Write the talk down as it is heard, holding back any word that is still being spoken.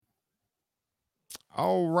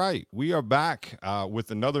All right, we are back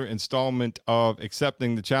with another installment of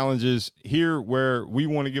Accepting the Challenges here, where we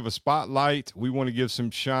want to give a spotlight. We want to give some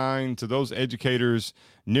shine to those educators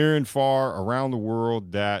near and far around the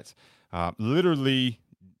world that literally,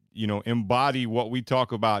 embody what we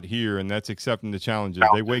talk about here, and that's accepting the challenges.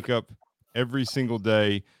 They wake up every single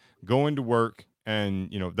day, go into work, and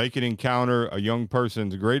they could encounter a young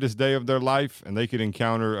person's greatest day of their life, and they could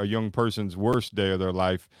encounter a young person's worst day of their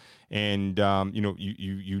life. And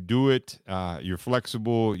you do it. You're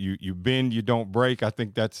flexible. You bend. You don't break. I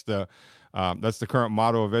think that's the current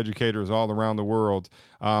motto of educators all around the world.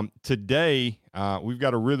 Today, we've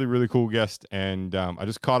got a really, really cool guest, and I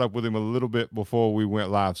just caught up with him a little bit before we went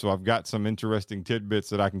live. So I've got some interesting tidbits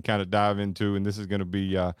that I can kind of dive into, and this is going to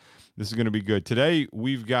be good. Today,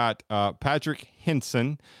 we've got Patrick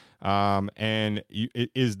Henson, and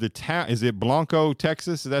is it Blanco,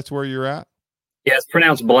 Texas? That's where you're at? Yeah, it's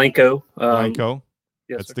pronounced Blanco. Blanco.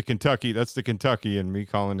 Yes, That's sir. the Kentucky. That's the Kentucky, and me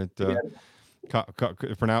calling it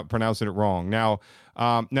pronouncing it wrong. Now,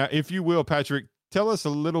 if you will, Patrick, tell us a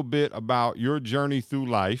little bit about your journey through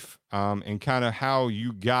life, and kind of how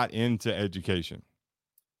you got into education.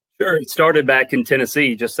 Sure. It started back in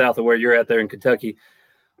Tennessee, just south of where you're at there in Kentucky.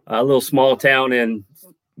 A little small town in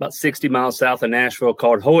about 60 miles south of Nashville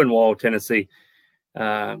called Hohenwald, Tennessee.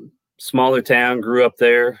 Smaller town, grew up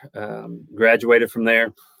there, graduated from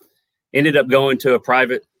there, ended up going to a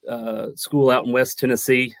private school out in West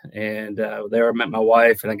Tennessee. And there I met my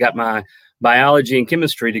wife, and I got my biology and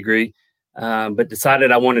chemistry degree, but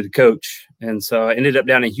decided I wanted to coach. And so I ended up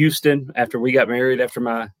down in Houston after we got married. After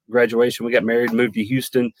my graduation, we got married, moved to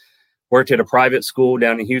Houston, worked at a private school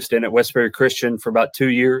down in Houston at Westbury Christian for about 2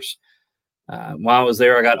 years. While I was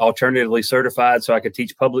there, I got alternatively certified so I could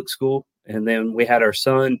teach public school. And then we had our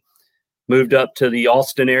son, moved up to the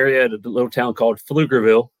Austin area at a little town called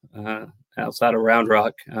Pflugerville, outside of Round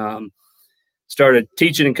Rock. Started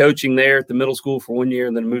teaching and coaching there at the middle school for 1 year,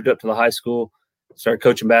 and then moved up to the high school. Started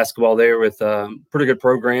coaching basketball there with a pretty good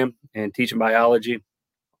program and teaching biology.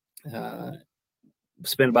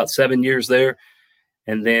 Spent about 7 years there,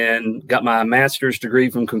 and then got my master's degree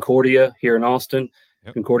from Concordia here in Austin,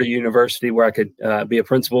 Concordia University, where I could be a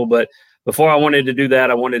principal. But before I wanted to do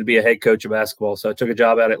that, I wanted to be a head coach of basketball. So I took a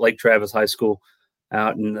job out at Lake Travis High School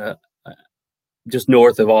out in just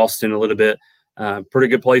north of Austin a little bit. Pretty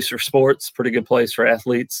good place for sports, pretty good place for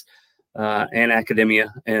athletes and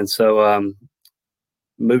academia. And so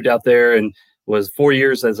moved out there and was 4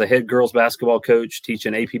 years as a head girls basketball coach,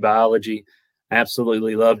 teaching AP biology.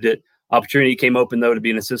 Absolutely loved it. Opportunity came open, though, to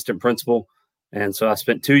be an assistant principal. And so I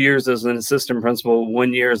spent 2 years as an assistant principal,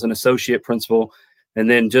 1 year as an associate principal. And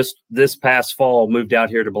then just this past fall, moved out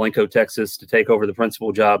here to Blanco, Texas, to take over the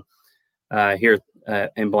principal job here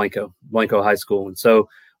in Blanco High School. And so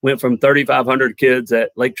went from 3,500 kids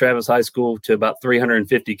at Lake Travis High School to about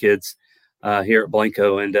 350 kids here at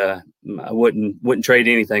Blanco. And I wouldn't trade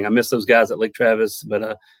anything. I miss those guys at Lake Travis,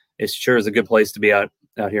 but it sure is a good place to be out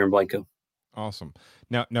here in Blanco. Awesome.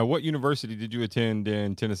 Now, what university did you attend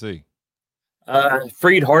in Tennessee?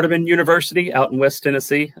 Freed-Hardeman University out in West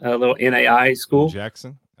Tennessee, a little NAI school. In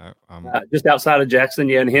Jackson? Just outside of Jackson,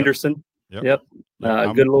 in Henderson. Yep.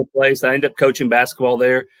 Good little place. I ended up coaching basketball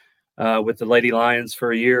there with the Lady Lions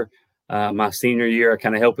for a year. My senior year, I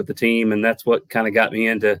kind of helped with the team, and that's what kind of got me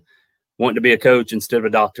into wanting to be a coach instead of a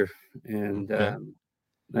doctor. And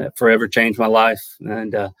that forever changed my life,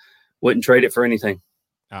 and wouldn't trade it for anything.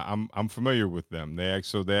 I'm familiar with them. They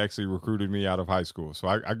actually recruited me out of high school. So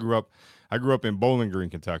I grew up in Bowling Green,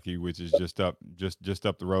 Kentucky, which is just up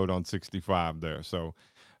the road on 65 there. So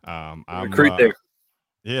I'm recruit there.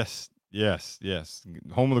 Yes.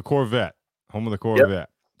 Home of the Corvette. Yep.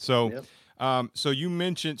 So so you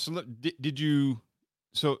mentioned, so did you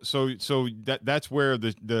so that's where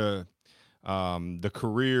the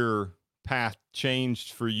career path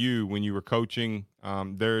changed for you when you were coaching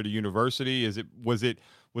there at a university?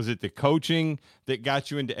 Was it the coaching that got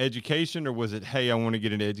you into education, or was it, hey, I want to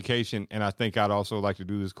get into education and I think I'd also like to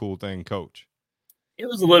do this cool thing, coach? It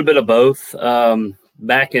was a little bit of both.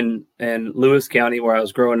 Back in Lewis County, where I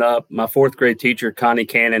was growing up, my fourth grade teacher, Connie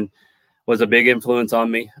Cannon, was a big influence on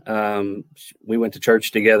me. We went to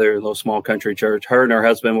church together, a little small country church. Her and her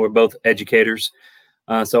husband were both educators.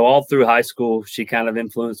 So all through high school, she kind of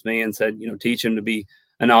influenced me and said, teach him to be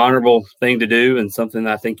an honorable thing to do and something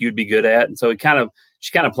that I think you'd be good at. And so she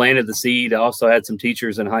kind of planted the seed. I also had some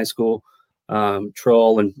teachers in high school,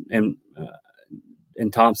 Troll and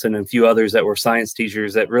Thompson and a few others that were science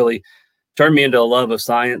teachers that really turned me into a love of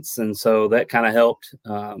science. And so that kind of helped.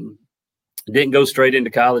 Didn't go straight into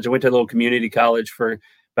college. I went to a little community college for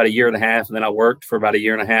about a year and a half, and then I worked for about a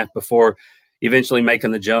year and a half before eventually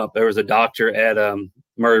making the jump. There was a doctor at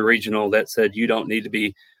Murray Regional that said, you don't need to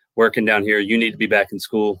be working down here. You need to be back in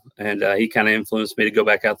school. And he kind of influenced me to go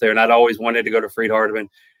back out there. And I'd always wanted to go to Freed-Hardeman.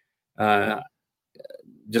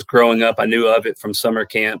 Just growing up, I knew of it from summer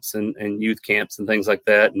camps and youth camps and things like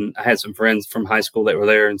that. And I had some friends from high school that were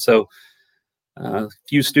there. And so a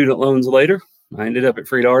few student loans later, I ended up at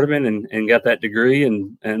Freed-Hardeman and got that degree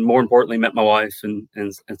and more importantly, met my wife and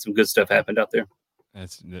some good stuff happened out there.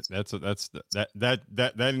 That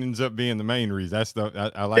ends up being the main reason.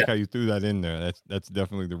 I like how you threw that in there. That's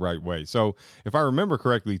definitely the right way. So if I remember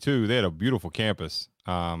correctly too, they had a beautiful campus.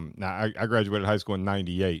 Now I graduated high school in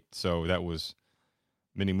 '98, so that was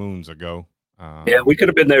many moons ago. Yeah, we could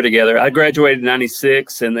have been there together. I graduated in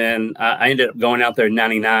 '96, and then I ended up going out there in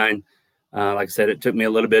 '99. Like I said, it took me a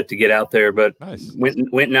little bit to get out there, but nice. went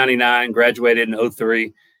in '99, graduated in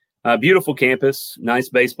 '03. Beautiful campus, nice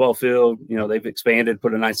baseball field. You know, they've expanded,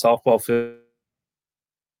 put a nice softball field.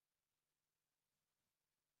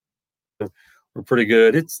 We're pretty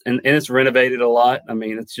good. It's renovated a lot. I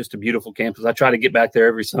mean, it's just a beautiful campus. I try to get back there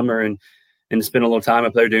every summer and spend a little time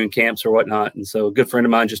up there doing camps or whatnot. And so a good friend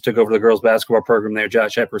of mine just took over the girls basketball program there,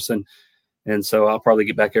 Josh Epperson. And so I'll probably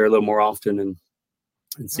get back there a little more often and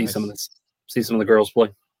see nice. see some of the girls play.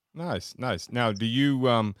 Nice. Now, do you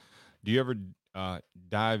ever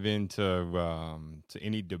dive into to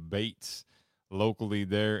any debates locally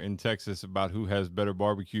there in Texas about who has better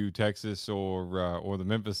barbecue, Texas or the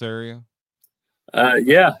Memphis area?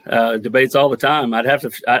 Debates all the time. I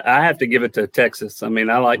have to give it to Texas. I mean,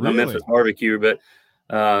 I like my Memphis barbecue, but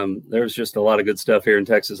there's just a lot of good stuff here in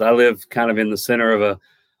Texas. I live kind of in the center of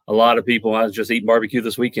a lot of people. I was just eating barbecue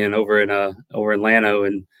this weekend over in Llano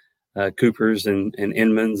and Cooper's and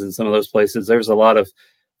Inman's and some of those places. There's a lot of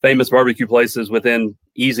famous barbecue places within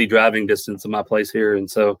easy driving distance of my place here. And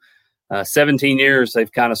so 17 years,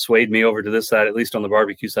 they've kind of swayed me over to this side, at least on the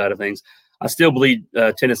barbecue side of things. I still bleed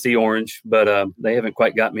Tennessee orange, but they haven't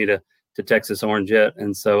quite got me to Texas orange yet.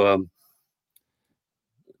 And so,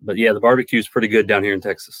 but yeah, the barbecue is pretty good down here in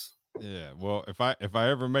Texas. Yeah. Well, if I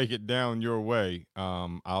ever make it down your way,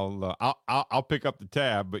 I'll pick up the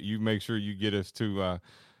tab, but you make sure you get us to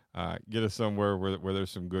get us somewhere where there's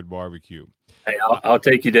some good barbecue. Hey, I'll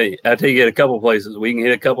take you to a couple places. We can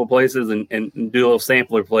hit a couple places and do a little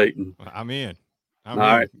sampler plate. I'm in. All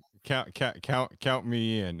right. Count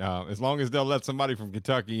me in. As long as they'll let somebody from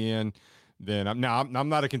Kentucky in, then I'm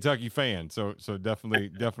not a Kentucky fan, so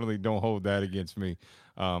definitely don't hold that against me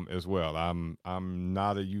as well. I'm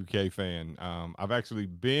not a UK fan. I've actually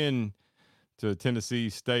been to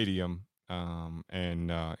Tennessee Stadium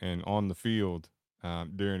and on the field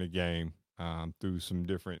during a game through some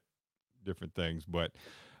different things, but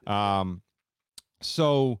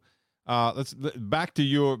so. Let's back to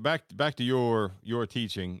your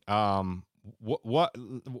teaching. Why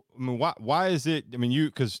is it? I mean,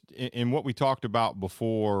 because in what we talked about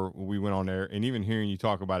before we went on there, and even hearing you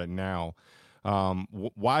talk about it now,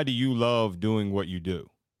 why do you love doing what you do?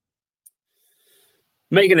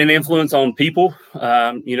 Making an influence on people.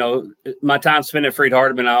 My time spent at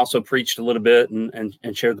Freed-Hardeman, I also preached a little bit and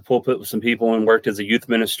shared the pulpit with some people and worked as a youth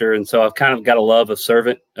minister, and so I've kind of got a love of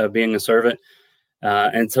being a servant.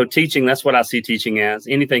 And so teaching, that's what I see teaching as.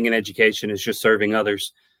 Anything in education is just serving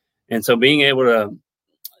others. And so being able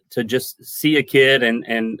to just see a kid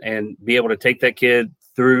and be able to take that kid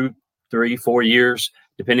through 3-4 years,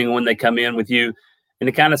 depending on when they come in with you, and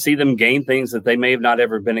to kind of see them gain things that they may have not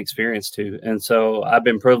ever been experienced to. And so I've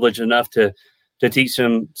been privileged enough to teach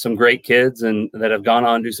some great kids and that have gone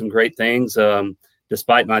on to do some great things,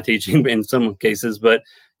 despite my teaching in some cases, but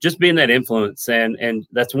just being that influence. And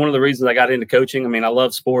that's one of the reasons I got into coaching. I mean, I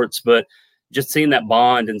love sports, but just seeing that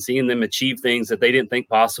bond and seeing them achieve things that they didn't think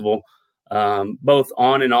possible, both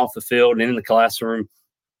on and off the field and in the classroom,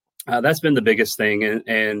 that's been the biggest thing.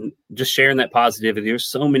 And just sharing that positivity. There's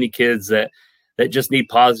so many kids that just need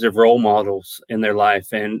positive role models in their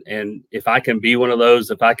life. And if I can be one of those,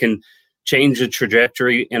 if I can change the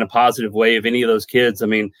trajectory in a positive way of any of those kids, I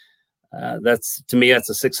mean, to me, that's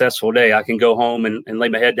a successful day. I can go home and lay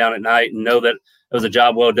my head down at night and know that it was a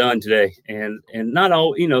job well done today. And not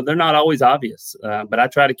all, they're not always obvious, but I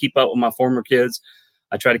try to keep up with my former kids.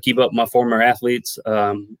 I try to keep up with my former athletes.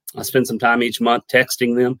 I spend some time each month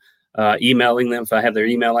texting them, emailing them if I have their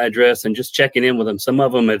email address, and just checking in with them. Some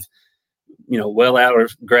of them have, well out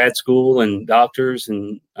of grad school and doctors.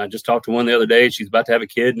 And I just talked to one the other day. She's about to have a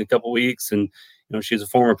kid in a couple of weeks. And, she's a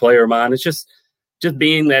former player of mine. It's just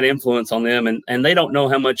being that influence on them. And they don't know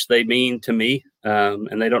how much they mean to me.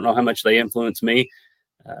 And they don't know how much they influence me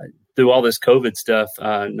through all this COVID stuff,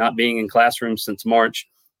 not being in classrooms since March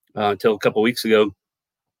until a couple of weeks ago.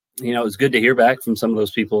 it was good to hear back from some of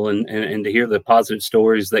those people and to hear the positive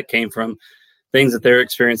stories that came from things that they're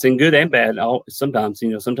experiencing, good and bad. Sometimes,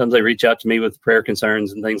 sometimes they reach out to me with prayer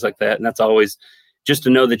concerns and things like that. And that's always just to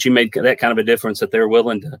know that you made that kind of a difference, that they're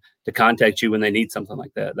willing to contact you when they need something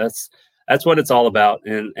like that. That's what it's all about.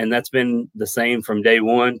 And that's been the same from day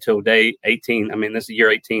one till day 18. I mean, this is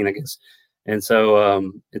year 18, I guess. And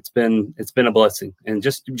so it's been a blessing, and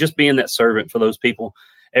just being that servant for those people.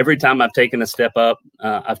 Every time I've taken a step up,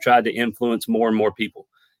 I've tried to influence more and more people,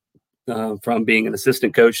 from being an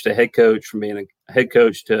assistant coach to head coach, from being a head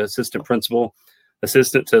coach to assistant principal,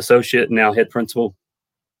 assistant to associate, and now head principal.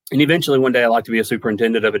 And eventually one day I'd like to be a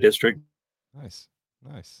superintendent of a district. Nice.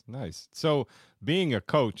 So being a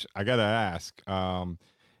coach, I got to ask,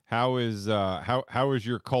 how is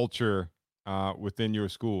your culture within your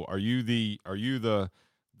school? Are you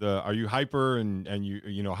hyper and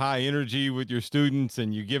you high energy with your students,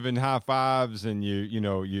 and you giving high fives, and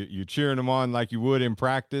you cheering them on like you would in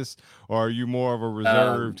practice, or are you more of a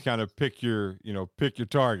reserved kind of pick your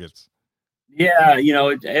targets? Yeah,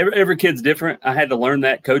 every kid's different. I had to learn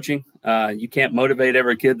that coaching. You can't motivate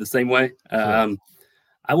every kid the same way. Sure.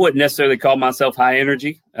 I wouldn't necessarily call myself high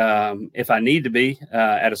energy. If I need to be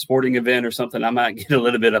at a sporting event or something, I might get a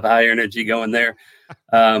little bit of high energy going there.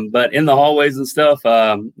 But in the hallways and stuff,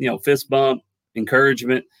 fist bump,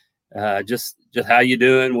 encouragement, just how you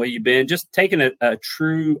doing, where you been, just taking a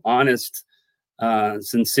true, honest,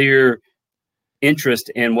 sincere interest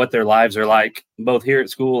in what their lives are like, both here at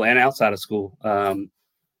school and outside of school.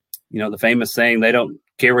 The famous saying, they don't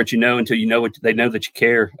care what you know until you know what they know that you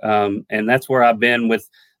care. And that's where I've been with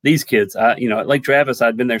these kids. At Lake Travis,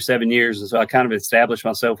 I'd been there 7 years. And so I kind of established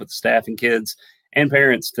myself with the staff and kids and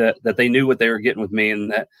parents that they knew what they were getting with me.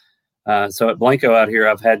 And that, so at Blanco out here,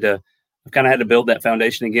 I've kind of had to build that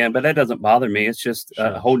foundation again, but that doesn't bother me. It's just Sure.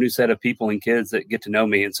 a whole new set of people and kids that get to know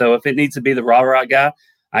me. And so if it needs to be the rah-rah guy,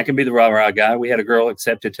 I can be the rah-rah guy. We had a girl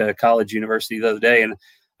accepted to a college university the other day, and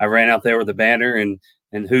I ran out there with a banner and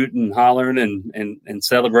hooting and hollering and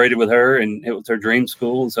celebrated with her, and it was her dream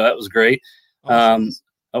school. And so that was great. Awesome.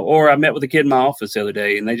 Or I met with a kid in my office the other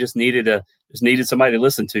day, and they just needed somebody to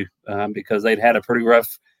listen to, because they'd had a pretty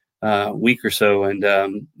rough week or so, and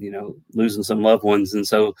losing some loved ones. And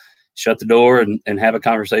so shut the door and have a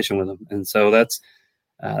conversation with them. And so that's,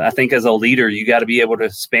 I think as a leader, you got to be able to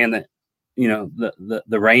span that,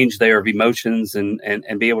 the range there of emotions and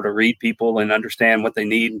be able to read people and understand what they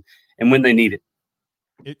need and when they need it.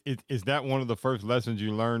 Is that one of the first lessons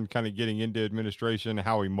you learned kind of getting into administration,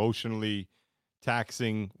 how emotionally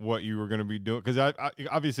taxing what you were going to be doing? Because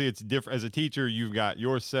obviously it's different. As a teacher, you've got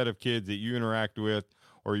your set of kids that you interact with,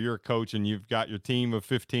 or you're a coach and you've got your team of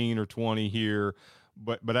 15 or 20 here.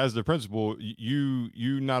 But as the principal,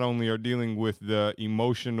 you not only are dealing with the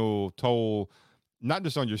emotional toll, not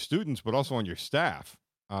just on your students, but also on your staff.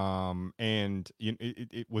 Was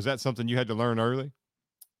that something you had to learn early?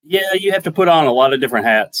 Yeah, you have to put on a lot of different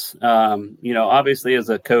hats. Obviously as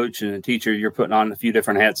a coach and a teacher, you're putting on a few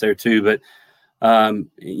different hats there too. But,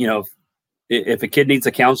 if a kid needs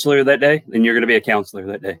a counselor that day, then you're going to be a counselor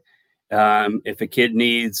that day. If a kid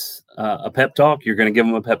needs a pep talk, you're going to give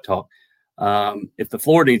them a pep talk. If the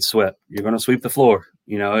floor needs swept, you're going to sweep the floor.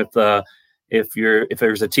 If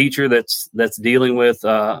there's a teacher that's dealing with,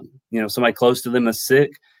 somebody close to them that's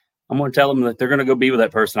sick, I'm going to tell them that they're going to go be with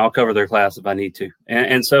that person. I'll cover their class if I need to.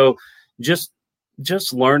 And so just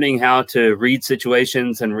learning how to read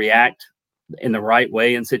situations and react in the right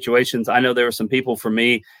way in situations. I know there were some people for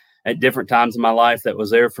me at different times in my life that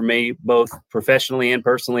was there for me, both professionally and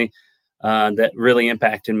personally, that really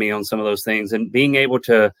impacted me on some of those things. And being able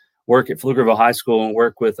to work at Pflugerville High School and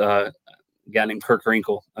work with a guy named Kirk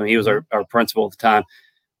Wrinkle. I mean, he was our principal at the time.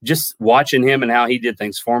 Just watching him and how he did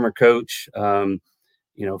things, former coach,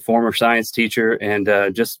 former science teacher,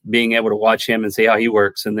 and just being able to watch him and see how he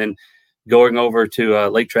works. And then going over to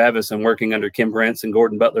Lake Travis and working under Kim Brentz and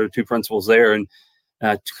Gordon Butler, two principals there, and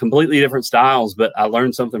completely different styles. But I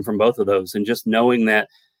learned something from both of those, and just knowing that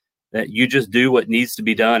you just do what needs to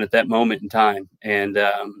be done at that moment in time, and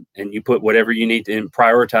you put whatever you need to in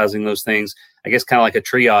prioritizing those things. I guess kind of like a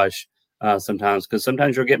triage sometimes, because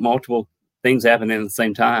sometimes you'll get multiple things happening at the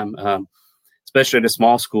same time. Especially at a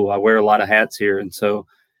small school, I wear a lot of hats here, and so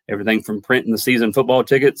everything from printing the season football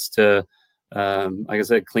tickets to, like I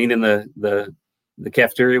said, cleaning the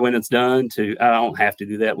cafeteria when it's done. To I don't have to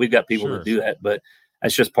do that. We've got people that do that, but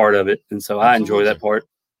that's just part of it, and so I enjoy that part.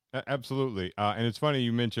 Absolutely. And it's funny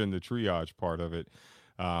you mentioned the triage part of it.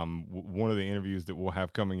 One of the interviews that we'll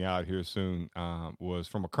have coming out here soon was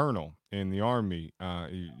from a colonel in the Army.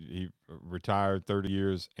 He retired 30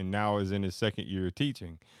 years and now is in his second year of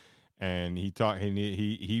teaching. And he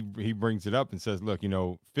brings it up and says, look,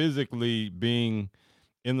 physically being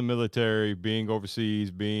in the military, being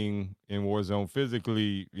overseas, being in war zone,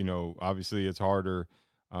 physically, obviously it's harder,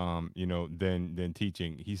 than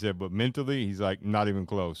teaching. He said, but mentally, he's like, not even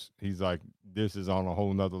close. He's like, this is on a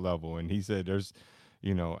whole nother level. And he said,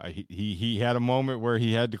 he had a moment where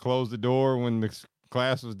he had to close the door when the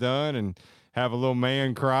class was done and have a little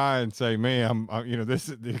man cry and say, man, this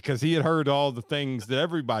is because he had heard all the things that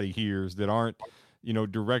everybody hears that aren't,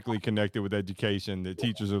 directly connected with education, that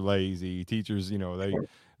teachers are lazy, teachers,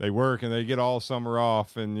 they work and they get all summer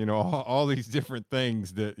off, and, all these different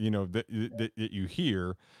things that, that you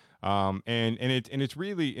hear. It's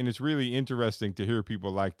really interesting to hear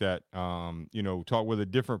people like that, talk with a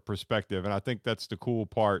different perspective. And I think that's the cool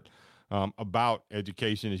part, about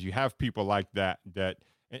education, is you have people like that,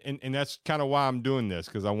 and that's kind of why I'm doing this,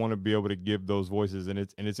 because I want to be able to give those voices, and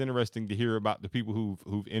it's interesting to hear about the people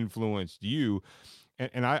who've influenced you,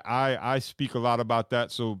 and I speak a lot about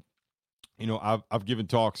that. So, I've given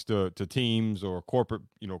talks to teams or corporate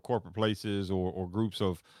places or groups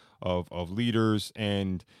of leaders,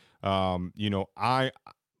 and I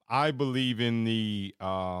believe in the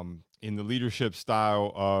leadership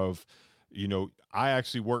style of, I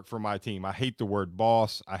actually work for my team. I hate the word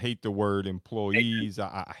boss. I hate the word employees.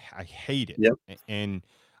 I hate it. Yep. And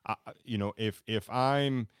if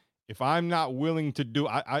I'm not willing to do,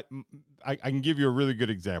 I can give you a really good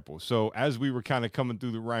example. So as we were kind of coming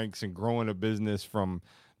through the ranks and growing a business from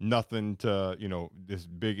nothing to, this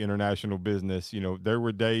big international business, there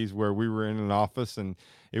were days where we were in an office and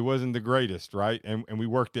it wasn't the greatest, right? And we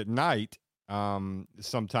worked at night,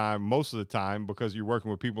 most of the time, because you're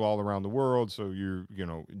working with people all around the world. So you're,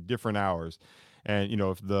 different hours. And,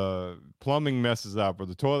 if the plumbing messes up or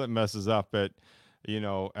the toilet messes up at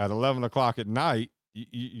 11 o'clock at night,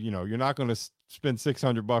 you're not going to spend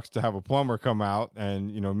 $600 to have a plumber come out,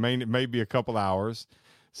 and, maybe a couple hours.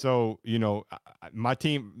 So, my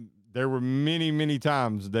team, there were many, many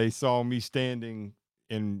times they saw me standing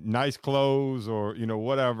in nice clothes or,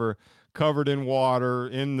 whatever, covered in water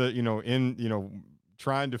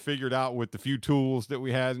trying to figure it out with the few tools that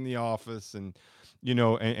we had in the office, and,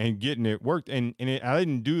 and getting it worked. I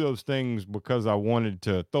didn't do those things because I wanted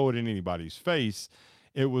to throw it in anybody's face.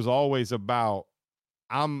 It was always about,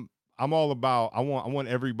 I'm all about, I want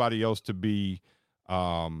everybody else to be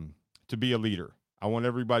a leader. I want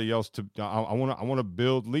everybody else to, I want to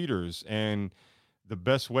build leaders. And the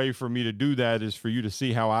best way for me to do that is for you to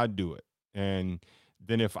see how I do it. And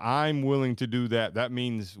then if I'm willing to do that, that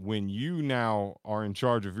means when you now are in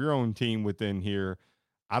charge of your own team within here,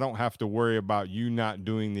 I don't have to worry about you not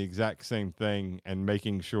doing the exact same thing and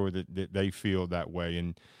making sure that they feel that way.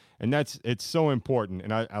 And it's so important.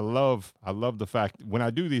 And I love the fact when I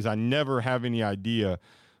do these, I never have any idea,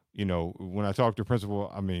 when I talk to a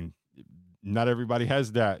principal, I mean, not everybody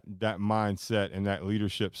has that mindset and that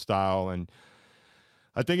leadership style. And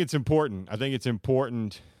I think it's important.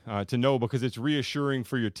 To know, because it's reassuring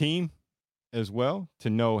for your team as well, to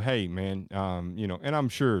know, hey, man, and I'm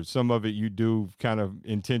sure some of it you do kind of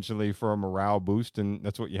intentionally for a morale boost, and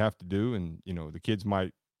that's what you have to do. And, the kids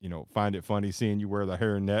might, find it funny seeing you wear the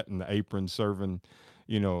hairnet and the apron serving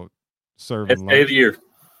lunch. Best day of the year.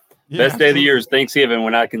 Yeah, best day of the year is Thanksgiving,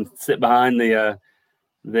 when I can sit behind the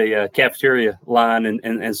cafeteria line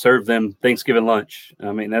and serve them Thanksgiving lunch.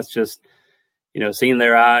 I mean, that's just, seeing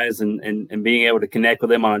their eyes and being able to connect with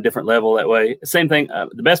them on a different level that way. Same thing.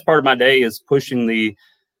 The best part of my day is pushing the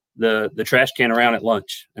trash can around at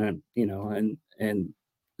lunch, and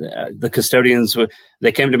the custodians,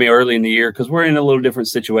 they came to me early in the year because we're in a little different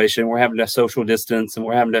situation. We're having to social distance, and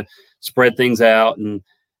we're having to spread things out, and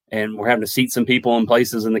we're having to seat some people in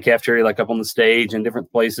places in the cafeteria, like up on the stage and different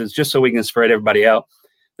places, just so we can spread everybody out.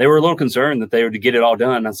 They were a little concerned that they were to get it all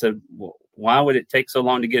done. I said, well, why would it take so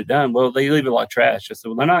long to get it done? Well, they leave a lot of trash. I said,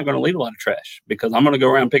 well, they're not going to leave a lot of trash because I'm going to go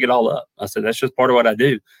around and pick it all up. I said, that's just part of what I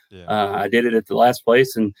do. Yeah. I did it at the last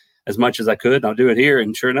place, and as much as I could, and I'll do it here.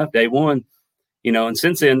 And sure enough, day one, and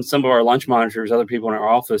since then, some of our lunch monitors, other people in our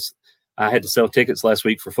office, I had to sell tickets last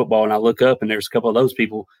week for football, and I look up and there's a couple of those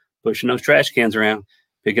people pushing those trash cans around,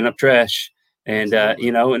 picking up trash. And,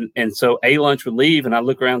 and so a lunch would leave, and I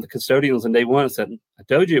look around the custodians on day one and said, I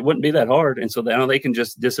told you it wouldn't be that hard. And so now they can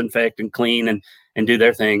just disinfect and clean and do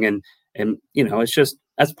their thing. And, it's just,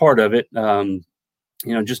 that's part of it.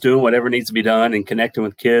 Just doing whatever needs to be done and connecting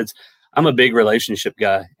with kids. I'm a big relationship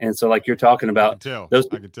guy. And so like you're talking about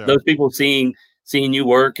those people seeing you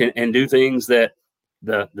work and do things that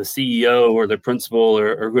the CEO or the principal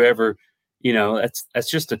or whoever,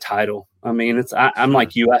 that's just a title. I mean, I'm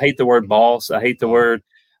like you. I hate the word boss. I hate the word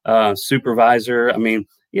supervisor. I mean,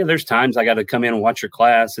 yeah, there's times I got to come in and watch your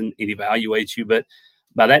class and it evaluates you. But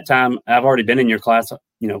by that time, I've already been in your class,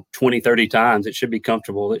 20, 30 times. It should be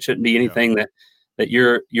comfortable. It shouldn't be Yeah. anything that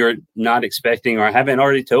you're not expecting, or I haven't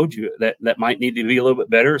already told you that might need to be a little bit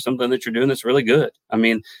better, or something that you're doing that's really good. I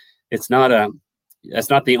mean, it's not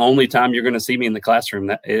that's not the only time you're going to see me in the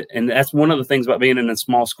classroom. And that's one of the things about being in a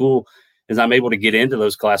small school is I'm able to get into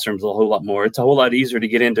those classrooms a whole lot more. It's a whole lot easier to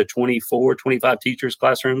get into 24, 25 teachers'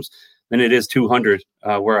 classrooms than it is 200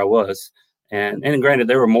 where I was. And granted,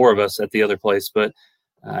 there were more of us at the other place, but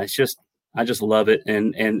I just love it.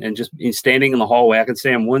 And just standing in the hallway, I can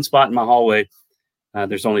stand in one spot in my hallway.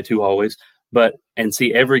 There's only 2 hallways, and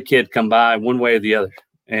see every kid come by one way or the other.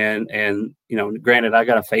 And granted, I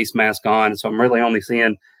got a face mask on, so I'm really only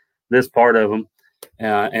seeing this part of them,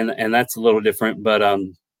 and that's a little different. But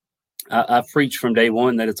I've preached from day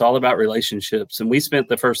one that it's all about relationships, and we spent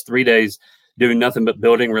the first 3 days doing nothing but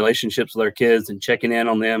building relationships with our kids and checking in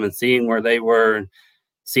on them and seeing where they were and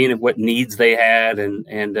seeing what needs they had.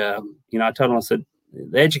 And I told them, I said,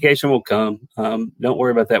 the education will come. Don't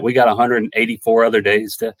worry about that. We got 184 other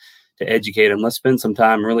days to educate them. Let's spend some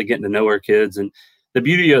time really getting to know our kids. And the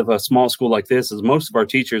beauty of a small school like this is most of our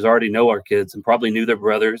teachers already know our kids and probably knew their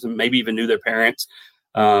brothers and maybe even knew their parents.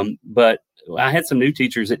 But I had some new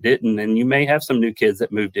teachers that didn't, and you may have some new kids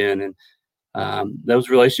that moved in, and those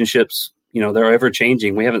relationships, they're ever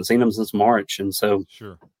changing. We haven't seen them since March. And so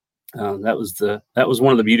Sure. that was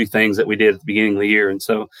one of the beauty things that we did at the beginning of the year. And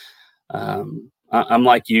so I'm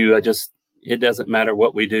like you. It doesn't matter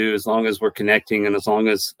what we do as long as we're connecting and as long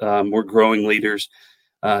as we're growing leaders.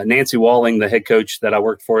 Nancy Walling, the head coach that I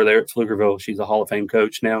worked for there at Pflugerville, she's a Hall of Fame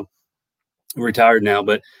coach now, retired now,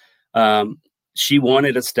 but she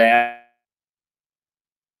wanted a staff,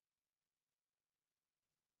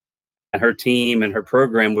 and her team and her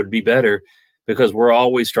program would be better because we're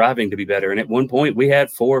always striving to be better. And at one point, we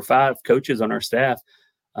had 4 or 5 coaches on our staff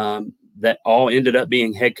that all ended up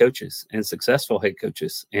being head coaches and successful head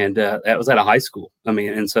coaches. And that was at a high school. I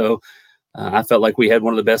mean, and so I felt like we had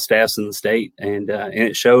one of the best staffs in the state, and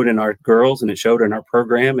it showed in our girls and it showed in our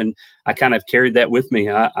program. And I kind of carried that with me.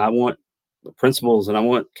 I want principals, and I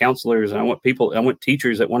want counselors, and I want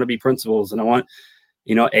teachers that want to be principals, and I want,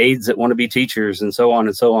 aides that want to be teachers, and so on,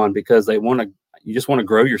 because you just want to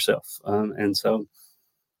grow yourself. And so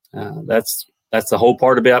that's the whole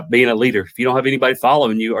part about being a leader. If you don't have anybody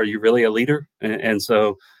following you, are you really a leader? And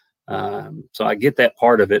so I get that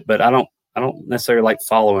part of it, but I don't necessarily like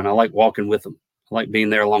following. I like walking with them. I like being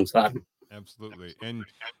there alongside them. Absolutely. And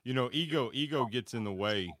ego gets in the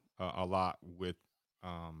way a lot with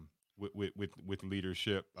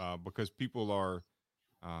leadership because people are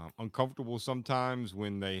uncomfortable sometimes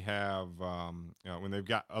when they have when they've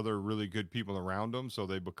got other really good people around them, so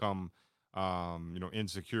they become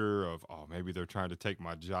insecure of, oh, maybe they're trying to take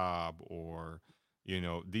my job, or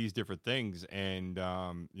these different things. And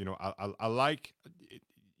I like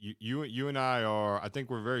you and I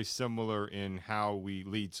think we're very similar in how we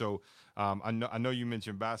lead. So I know you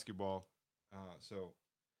mentioned basketball. So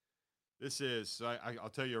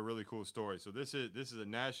I'll tell you a really cool story. So this is a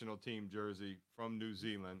national team jersey from New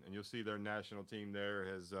Zealand, and you'll see their national team there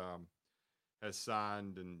has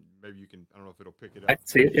signed, and maybe you can, I don't know if it'll pick it up. I can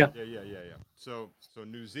see it. Yeah. Yeah. So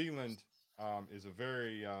New Zealand is a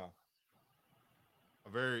very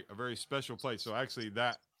special place. So actually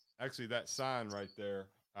that sign right there,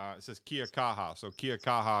 it says Kia Kaha. So Kia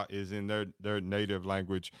Kaha is in their native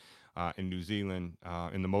language. In New Zealand,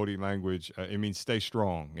 in the Māori language, it means stay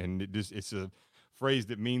strong, and it's a phrase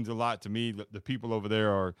that means a lot to me. The people over there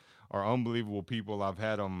are unbelievable people. I've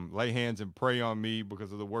had them lay hands and pray on me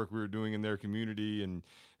because of the work we were doing in their community. And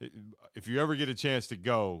if you ever get a chance to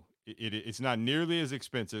go, it's not nearly as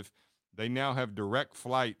expensive. They now have direct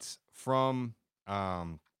flights from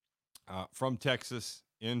Texas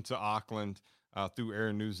into Auckland. Through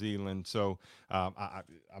Air New Zealand. So I'm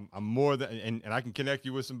more than, and I can connect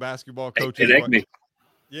you with some basketball coaches. Connect me.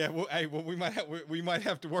 Yeah, well, we might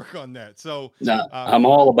have to work on that. So no, I'm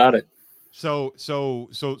all about it. So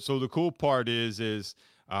the cool part is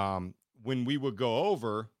when we would go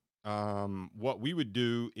over, what we would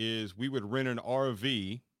do is we would rent an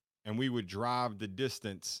RV and we would drive the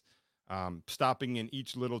distance. Stopping in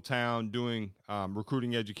each little town, doing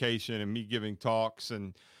recruiting education, and me giving talks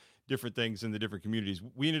and different things in the different communities.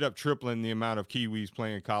 We ended up tripling the amount of Kiwis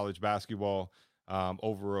playing college basketball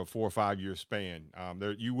over a 4 or 5 year span.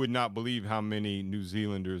 You would not believe how many New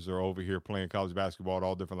Zealanders are over here playing college basketball at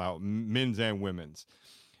all different levels, men's and women's.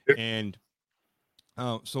 And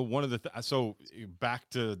so one of the so back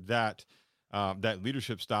to that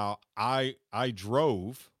leadership style, I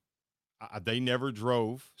drove they never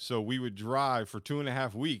drove. So we would drive for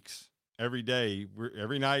 2.5 weeks every day,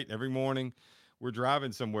 every night, every morning. We're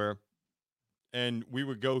driving somewhere, and we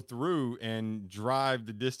would go through and drive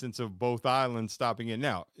the distance of both islands, stopping in.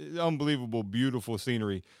 Now, unbelievable, beautiful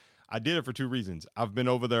scenery. I did it for two reasons. I've been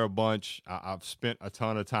over there a bunch. I've spent a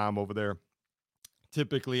ton of time over there.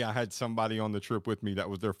 Typically, I had somebody on the trip with me that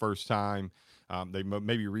was their first time. They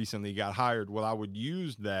maybe recently got hired. Well, I would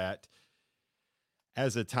use that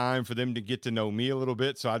as a time for them to get to know me a little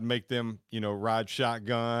bit. So I'd make them, ride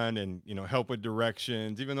shotgun and, help with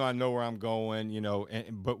directions, even though I know where I'm going,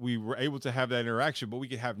 but we were able to have that interaction, but we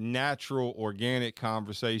could have natural, organic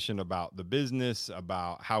conversation about the business,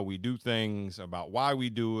 about how we do things, about why we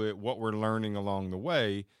do it, what we're learning along the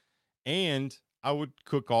way. And I would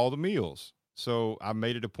cook all the meals. So I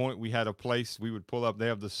made it a point. We had a place we would pull up. They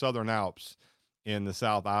have the Southern Alps in the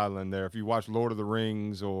South Island there. If you watch Lord of the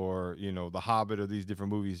Rings or, The Hobbit or these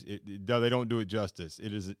different movies, they don't do it justice.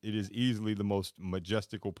 It is easily the most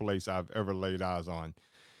majestical place I've ever laid eyes on.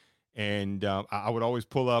 And I would always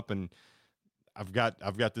pull up, and I've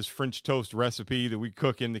got this French toast recipe that we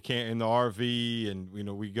cook in the RV, and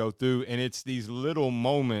we go through, and it's these little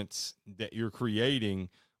moments that you're creating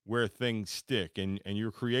where things stick, and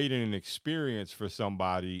you're creating an experience for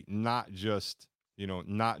somebody, not just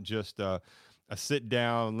a sit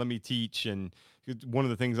down, let me teach. And one of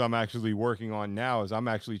the things I'm actually working on now is I'm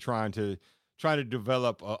actually trying to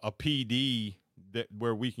develop a PD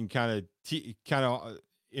where we can kind of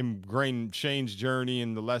ingrain Shane's journey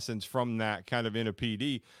and the lessons from that kind of in a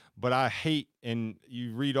PD. But I hate, and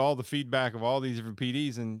you read all the feedback of all these different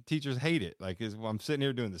PDs, and teachers hate it. Like, I'm sitting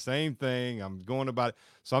here doing the same thing. I'm going about it.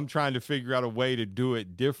 So I'm trying to figure out a way to do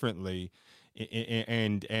it differently.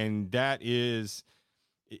 And that is,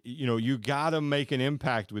 you got to make an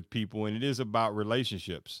impact with people, and it is about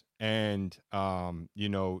relationships. And,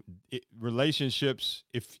 relationships,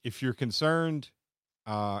 if you're concerned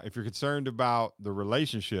about the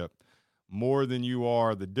relationship more than you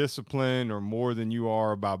are the discipline, or more than you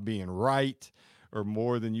are about being right, or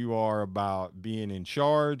more than you are about being in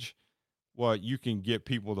charge, well, you can get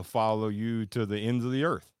people to follow you to the ends of the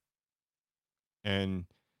earth. And,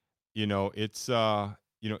 it's,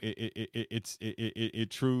 it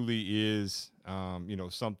truly is,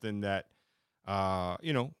 something that,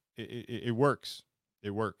 it works.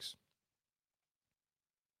 It works.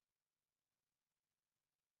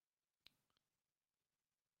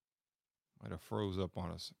 Might have froze up on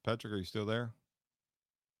us. Patrick, are you still there?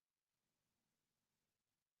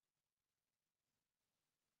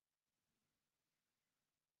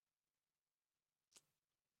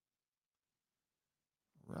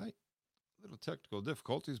 Right. Little technical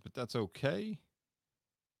difficulties, but that's okay.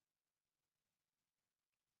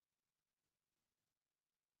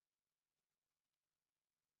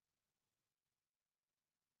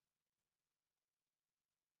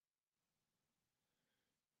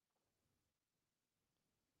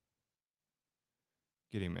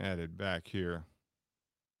 Get him added back here.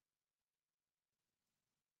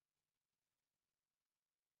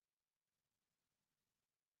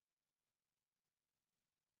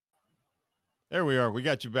 There we are. We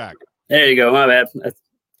got you back. There you go. My bad.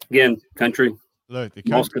 Again, country. Look, the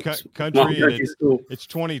country, and it's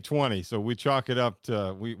 2020, so we chalk it up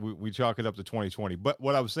to we chalk it up to 2020. But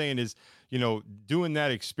what I was saying is, doing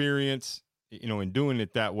that experience, and doing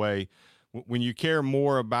it that way, when you care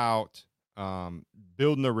more about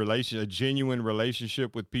building a genuine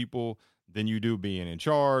relationship with people than you do being in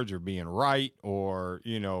charge or being right, or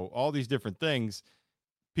all these different things,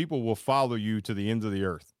 people will follow you to the ends of the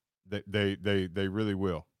earth. They really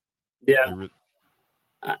will. Yeah.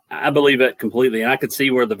 I believe it completely. And I could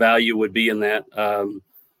see where the value would be in that.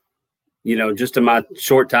 Just in my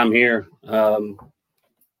short time here,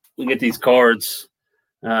 we get these cards,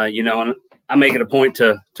 and I make it a point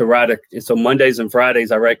to write so Mondays and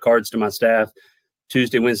Fridays, I write cards to my staff.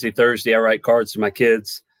 Tuesday, Wednesday, Thursday, I write cards to my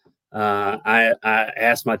kids. I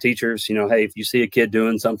ask my teachers, hey, if you see a kid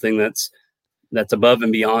doing something that's above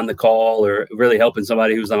and beyond the call, or really helping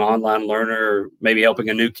somebody who's an online learner, or maybe helping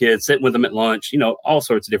a new kid, sitting with them at lunch, all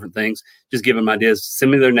sorts of different things, just give them ideas, send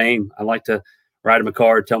me their name. I like to write them a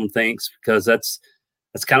card, tell them thanks, because that's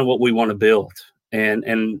kind of what we want to build.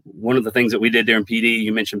 And one of the things that we did during PD,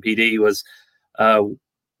 you mentioned PD, was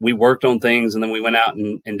we worked on things, and then we went out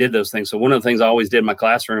and did those things. So one of the things I always did in my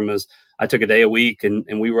classroom is I took a day a week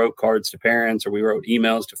and we wrote cards to parents, or we wrote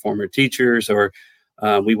emails to former teachers, or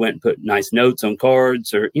we went and put nice notes on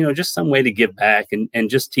cards, or, just some way to give back and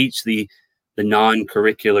just teach the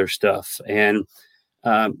non-curricular stuff. And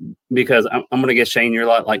because I'm going to guess, Shane, you're a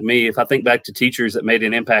lot like me. If I think back to teachers that made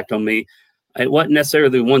an impact on me, it wasn't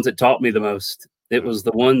necessarily the ones that taught me the most. It was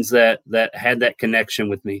the ones that had that connection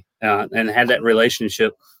with me and had that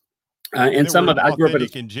relationship. And some of it, I grew up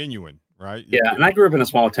and genuine, right? Yeah, and I grew up in a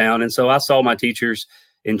small town, and so I saw my teachers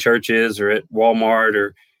in churches or at Walmart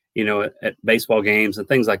or at baseball games and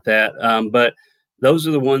things like that. But those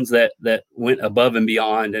are the ones that went above and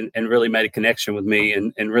beyond and really made a connection with me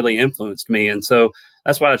and really influenced me. And so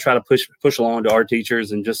that's why I try to push along to our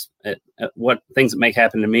teachers and just at what things that make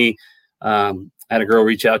happen to me. I had a girl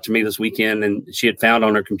reach out to me this weekend, and she had found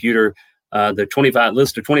on her computer the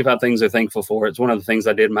list of 25 things they're thankful for. It's one of the things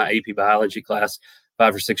I did in my AP biology class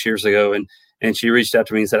 5 or 6 years ago. And she reached out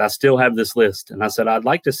to me and said, I still have this list. And I said, I'd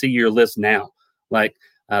like to see your list now. Like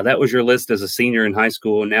that was your list as a senior in high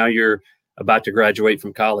school. And now you're about to graduate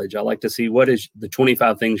from college. I like to see what is the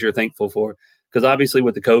 25 things you're thankful for. Because obviously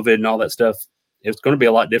with the COVID and all that stuff, it's going to be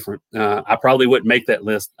a lot different. I probably wouldn't make that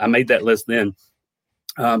list. I made that list then.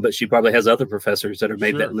 But she probably has other professors that have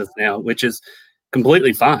made that list now, which is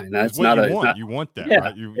completely fine. That's you want that,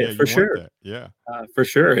 right? For sure. For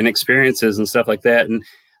sure. And experiences and stuff like that.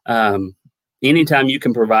 And anytime you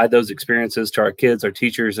can provide those experiences to our kids, our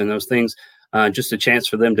teachers, and those things, just a chance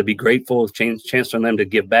for them to be grateful, chance for them to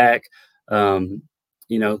give back.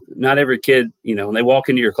 Not every kid, when they walk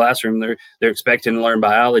into your classroom, they're expecting to learn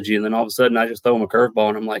biology. And then all of a sudden I just throw them a curveball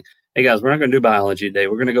and I'm like, hey guys, we're not going to do biology today.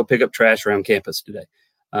 We're going to go pick up trash around campus today.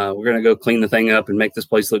 We're going to go clean the thing up and make this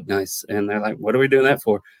place look nice. And they're like, what are we doing that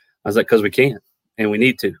for? I was like, because we can and we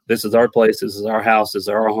need to. This is our place. This is our house. This is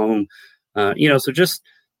our home. So just,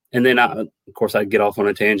 and then of course I'd get off on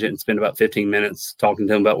a tangent and spend about 15 minutes talking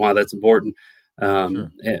to them about why that's important. And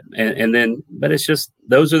then, but it's just,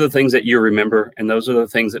 those are the things that you remember. And those are the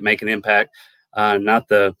things that make an impact, not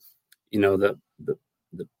the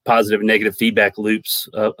positive and negative feedback loops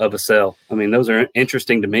of a cell. I mean, those are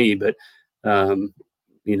interesting to me, but,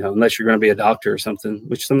 unless you're going to be a doctor or something,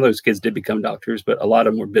 which some of those kids did become doctors, but a lot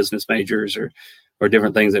of them were business majors or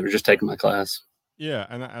different things that were just taking my class. Yeah.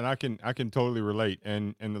 And I can totally relate.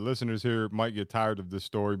 And the listeners here might get tired of this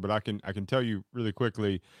story, but I can tell you really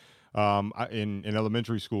quickly, in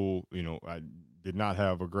elementary school, I did not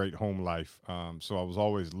have a great home life. So I was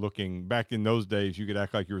always looking. Back in those days, you could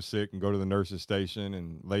act like you were sick and go to the nurse's station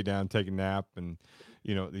and lay down, take a nap, and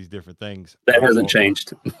these different things. That hasn't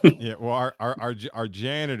changed. Yeah. Well, our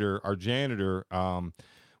janitor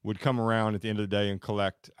would come around at the end of the day and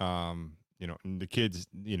collect. And the kids,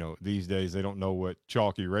 these days they don't know what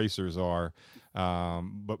chalk erasers are.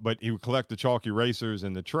 But he would collect the chalk erasers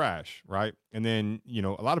and the trash, right? And then, a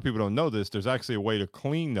lot of people don't know this. There's actually a way to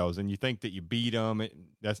clean those, and you think that you beat them.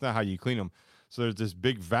 That's not how you clean them. So there's this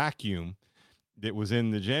big vacuum that was in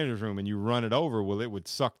the janitor's room, and you run it over. Well, it would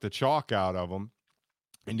suck the chalk out of them,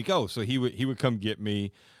 and you go. So he would come get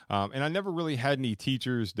me. And I never really had any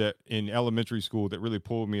teachers that in elementary school that really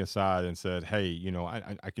pulled me aside and said, hey,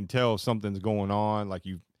 I can tell something's going on. Like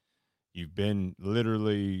you've been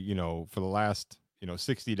literally, for the last,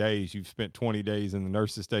 60 days, you've spent 20 days in the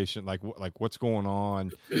nurse's station. Like what's going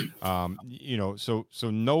on? So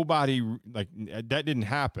nobody that didn't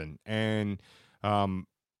happen. And,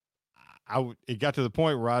 it got to the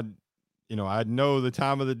point where I'd know the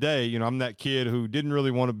time of the day. I'm that kid who didn't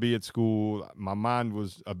really want to be at school. My mind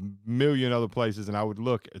was a million other places, and I would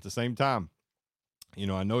look at the same time.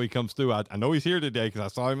 I know he comes through. I know he's here today because I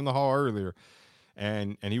saw him in the hall earlier,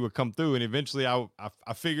 and he would come through. And eventually, I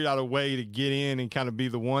figured out a way to get in and kind of be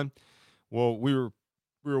the one. Well, we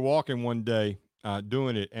were walking one day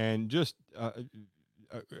doing it, and just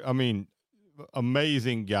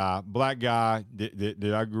amazing guy, black guy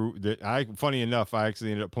funny enough, I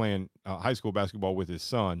actually ended up playing high school basketball with his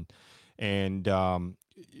son. And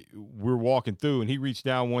we're walking through, and he reached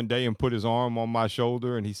down one day and put his arm on my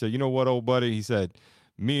shoulder. And he said, you know what, old buddy? He said,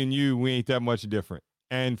 me and you, we ain't that much different.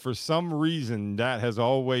 And for some reason that has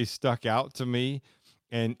always stuck out to me.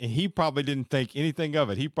 And he probably didn't think anything of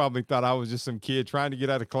it. He probably thought I was just some kid trying to get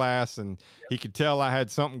out of class, and he could tell I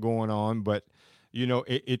had something going on. But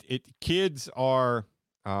kids are,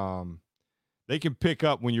 they can pick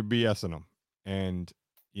up when you're BSing them, and,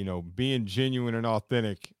 being genuine and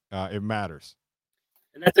authentic, it matters.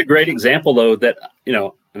 And that's a great example though, that,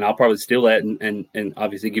 and I'll probably steal that and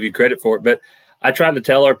obviously give you credit for it. But I try to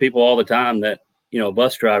tell our people all the time that, a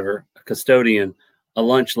bus driver, a custodian, a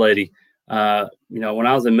lunch lady, when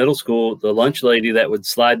I was in middle school, the lunch lady that would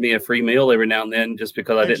slide me a free meal every now and then, just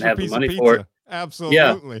because I didn't have the money for it. Absolutely.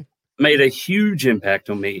 Yeah, made a huge impact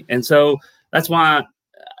on me. And so that's why,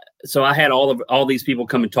 I had all these people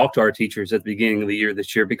come and talk to our teachers at the beginning of the year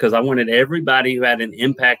this year, because I wanted everybody who had an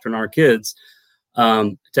impact on our kids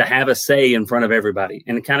to have a say in front of everybody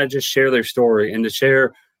and to kind of just share their story and to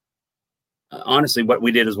share honestly, what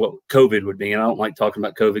we did is what COVID would be. And I don't like talking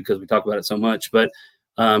about COVID because we talk about it so much, but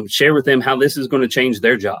share with them how this is going to change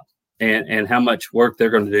their job and how much work they're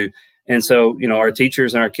going to do. And so, our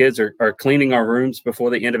teachers and our kids are cleaning our rooms before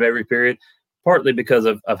the end of every period, partly because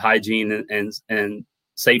of hygiene and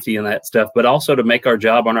safety and that stuff, but also to make our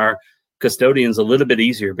job on our custodians a little bit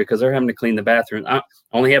easier because they're having to clean the bathroom. I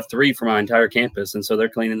only have 3 for my entire campus. And so they're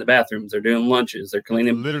cleaning the bathrooms, they're doing lunches, they're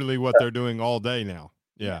cleaning literally what they're doing all day now.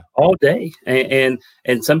 Yeah. All day. And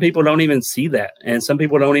some people don't even see that. And some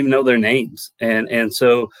people don't even know their names. And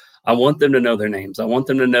so I want them to know their names. I want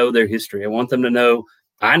them to know their history. I want them to know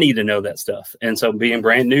I need to know that stuff. And so being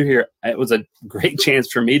brand new here, it was a great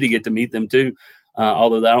chance for me to get to meet them too.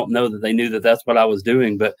 Although I don't know that they knew that that's what I was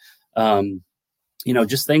doing, but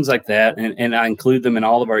just things like that. And I include them in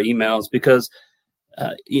all of our emails because,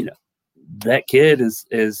 that kid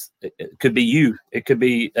it could be you. It could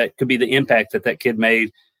be the impact that kid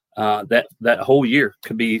made that whole year.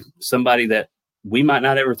 Could be somebody that we might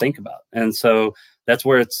not ever think about. And so that's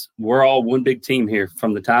where we're all one big team here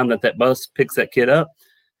from the time that bus picks that kid up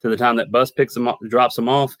to the time that bus picks them up, drops them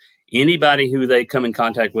off. Anybody who they come in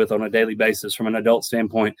contact with on a daily basis from an adult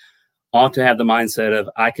standpoint ought to have the mindset of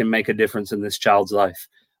I can make a difference in this child's life.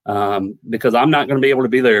 Because I'm not going to be able to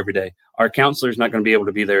be there every day. Our counselor's not going to be able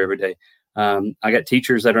to be there every day. I got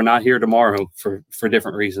teachers that are not here tomorrow for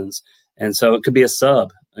different reasons. And so it could be a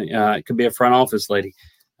sub, it could be a front office lady.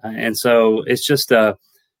 And so it's just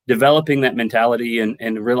developing that mentality and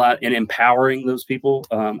empowering those people.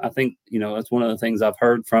 I think, that's one of the things I've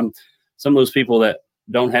heard from some of those people that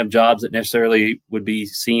don't have jobs that necessarily would be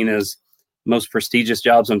seen as most prestigious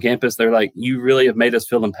jobs on campus. They're like, you really have made us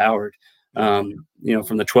feel empowered. From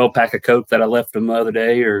the 12 pack of Coke that I left them the other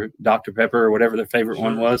day, or Dr. Pepper, or whatever their favorite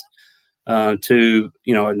one was, to,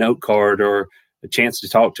 a note card or a chance to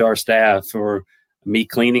talk to our staff or me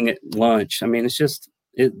cleaning at lunch. I mean, it's just,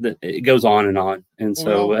 it goes on and on. And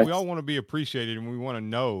so we all want to be appreciated, and we want to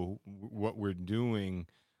know what we're doing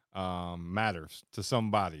matters to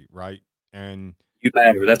somebody. Right. And you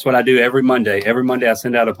matter. That's what I do every Monday. Every Monday I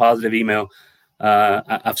send out a positive email.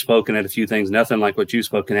 I've spoken at a few things, nothing like what you've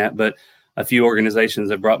spoken at, but a few organizations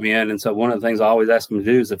that brought me in. And so one of the things I always ask them to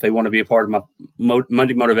do is if they want to be a part of my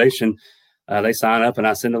Monday motivation, they sign up and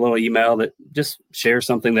I send a little email that just shares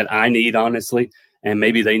something that I need, honestly, and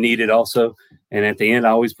maybe they need it also. And at the end,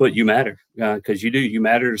 I always put you matter, because you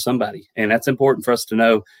matter to somebody. And that's important for us to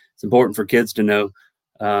know. It's important for kids to know,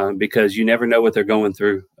 because you never know what they're going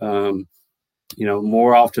through.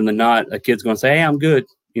 More often than not, a kid's going to say, hey, I'm good.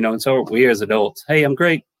 And so are we as adults. Hey, I'm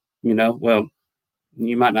great. Well,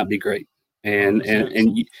 you might not be great. And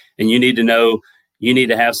you need to know, you need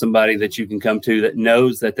to have somebody that you can come to that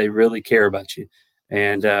knows that they really care about you.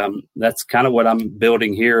 And that's kind of what I'm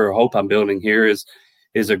building here, or hope I'm building here,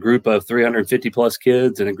 is a group of 350 plus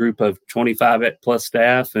kids and a group of 25 plus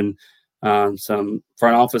staff and some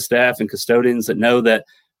front office staff and custodians that know that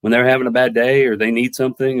when they're having a bad day or they need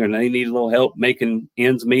something or they need a little help making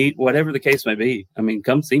ends meet, whatever the case may be, I mean,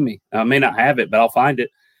 come see me. I may not have it, but I'll find it.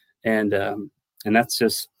 And that's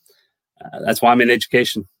just, that's why I'm in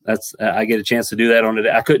education. I get a chance to do that on a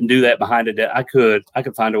day. I couldn't do that behind a desk. I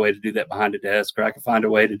could find a way to do that behind a desk, or I could find a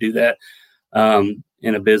way to do that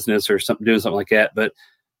in a business or doing something like that. But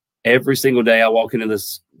every single day I walk into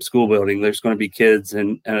this school building, there's going to be kids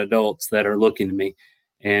and adults that are looking to me.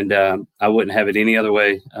 And I wouldn't have it any other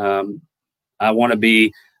way. I want to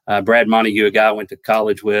be Brad Montague, a guy I went to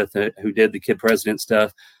college with who did the Kid President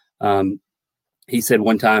stuff. He said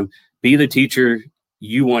one time, be the teacher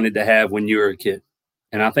you wanted to have when you were a kid.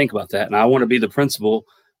 And I think about that. And I want to be the principal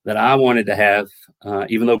that I wanted to have,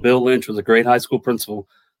 even though Bill Lynch was a great high school principal.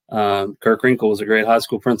 Kirk Wrinkle was a great high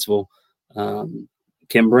school principal.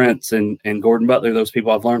 Kim Brentz and Gordon Butler, those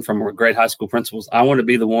people I've learned from, were great high school principals. I want to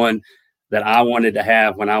be the one that I wanted to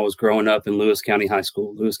have when I was growing up in Lewis County High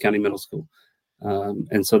School, Lewis County Middle School.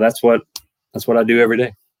 And so that's what I do every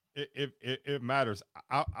day. It matters.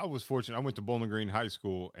 I was fortunate. I went to Bowling Green High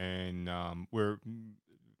School, and we're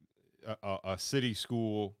a city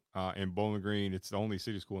school in Bowling Green. It's the only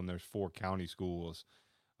city school, and there's 4 county schools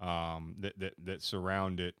that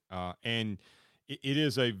surround it. And it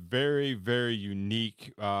is a very, very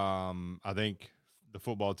unique. I think the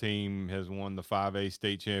football team has won the 5A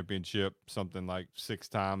state championship something like 6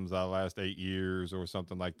 times out of the last 8 years, or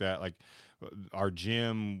something like that. Like our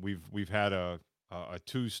gym, we've had a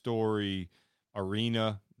 2-story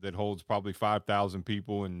arena that holds probably 5,000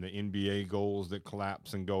 people, and the NBA goals that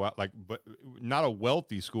collapse and go out, but not a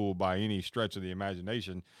wealthy school by any stretch of the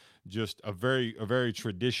imagination, just a very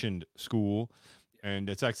traditioned school. And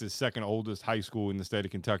it's actually the second oldest high school in the state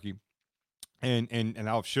of Kentucky. and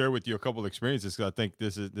I'll share with you a couple of experiences because I think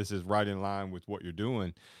this is right in line with what you're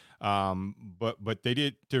doing. But they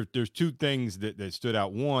did. There's two things that stood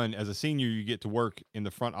out. One, as a senior, you get to work in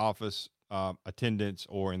the front office, attendance,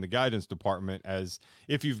 or in the guidance department, as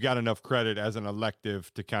if you've got enough credit as an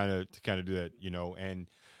elective to kind of do that, and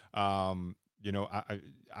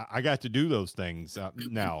I got to do those things.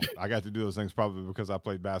 Now I got to do those things probably because I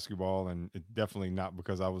played basketball, and definitely not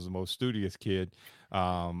because I was the most studious kid.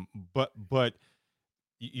 But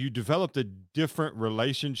you developed a different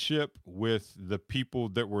relationship with the people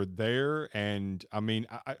that were there, and I mean,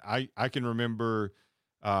 I can remember.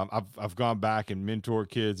 I've gone back and mentor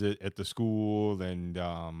kids at the school, and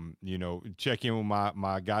check in with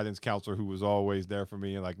my guidance counselor who was always there for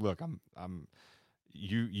me. And like, look, and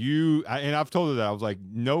I've told her that I was like,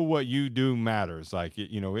 know what you do matters. Like,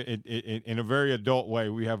 it in a very adult way,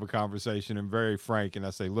 we have a conversation and very frank. And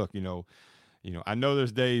I say, look, I know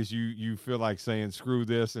there's days you feel like saying screw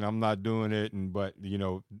this and I'm not doing it, but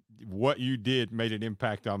what you did made an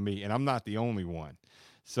impact on me, and I'm not the only one.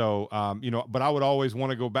 So but I would always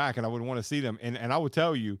want to go back and I would want to see them, and I would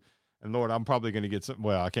tell you, and Lord, I'm probably going to get some.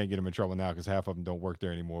 Well, I can't get them in trouble now because half of them don't work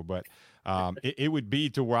there anymore. But it would be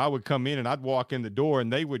to where I would come in and I'd walk in the door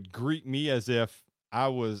and they would greet me as if I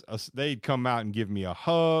was. They'd come out and give me a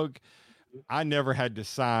hug. I never had to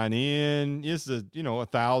sign in. It's a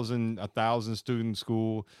 1,000 student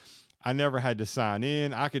school. I never had to sign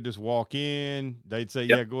in. I could just walk in. They'd say,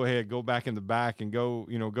 yeah, go ahead, go back in the back and go.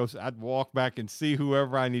 I'd walk back and see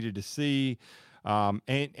whoever I needed to see.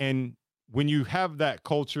 And when you have that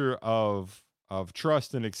culture of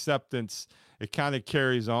trust and acceptance, it kind of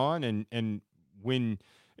carries on. And when,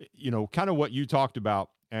 kind of what you talked about,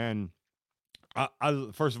 and I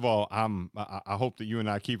first of all, I hope that you and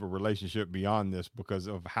I keep a relationship beyond this because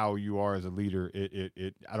of how you are as a leader.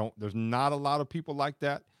 There's not a lot of people like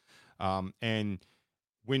that. And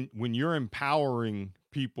when you're empowering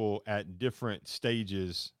people at different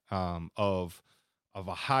stages, of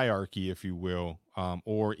a hierarchy, if you will,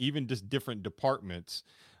 or even just different departments,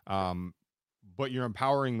 but you're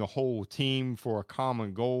empowering the whole team for a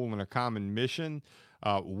common goal and a common mission.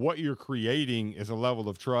 What you're creating is a level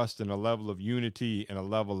of trust and a level of unity and a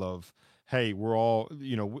level of, hey, we're all,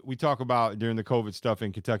 we talk about during the COVID stuff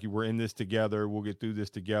in Kentucky, we're in this together. We'll get through this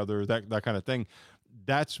together, that kind of thing.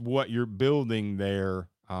 That's what you're building there,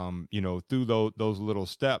 through those little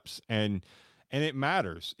steps. And it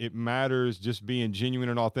matters. It matters just being genuine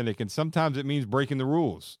and authentic. And sometimes it means breaking the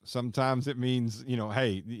rules. Sometimes it means,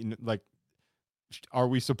 hey, like, are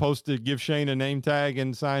we supposed to give Shane a name tag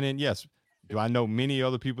and sign in? Yes. Do I know many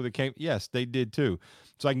other people that came? Yes, they did too.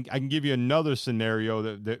 So I can give you another scenario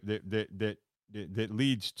that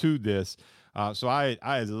leads to this. So I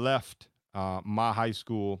had left my high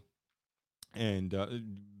school, and a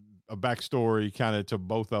backstory kind of to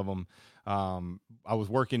both of them. I was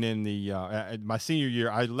working in my senior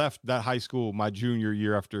year. I left that high school my junior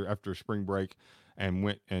year after spring break, and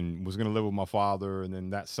went and was going to live with my father. And then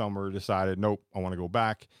that summer decided, nope, I want to go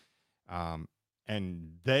back.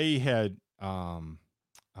 And they had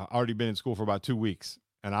already been in school for about 2 weeks,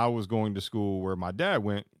 and I was going to school where my dad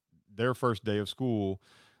went. Their first day of school,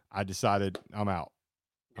 I decided I'm out.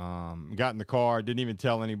 Got in the car, didn't even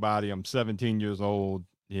tell anybody. I'm 17 years old.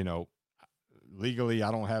 Legally,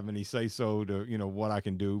 I don't have any say so to, what I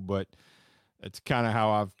can do, but it's kind of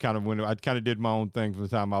how I've kind of I kind of did my own thing from the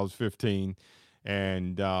time I was 15.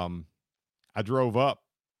 And I drove up,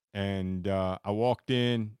 and I walked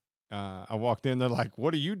in. They're like,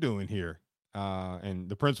 "What are you doing here?" And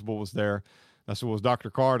the principal was there. I said, "Well, was Dr.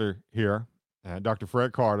 Carter here, Dr.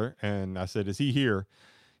 Fred Carter?" And I said, "Is he here?"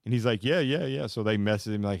 And he's like, yeah. So they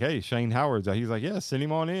messaged him like, "Hey, Shane Howard's out." He's like, "Yeah, send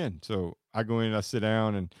him on in." So I go in and I sit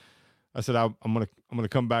down, and I said, I'm gonna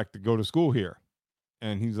come back to go to school here.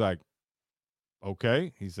 And he's like,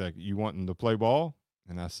 "Okay." He's like, "You wanting to play ball?"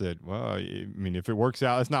 And I said, "Well, I mean, if it works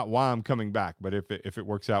out, it's not why I'm coming back, but if it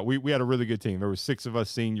works out." We had a really good team. There were 6 of us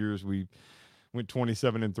seniors. We went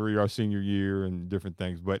 27-3 our senior year and different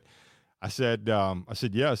things. But I said, yeah. I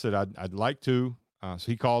said I'd like to. So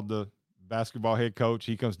he called the basketball head coach.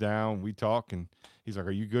 He comes down. We talk, and he's like,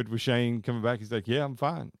 "Are you good with Shane coming back?" He's like, "Yeah, I'm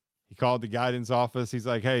fine." He called the guidance office. He's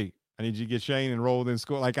like, "Hey, I need you to get Shane enrolled in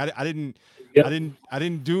school." Like I didn't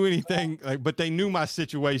do anything. Like, but they knew my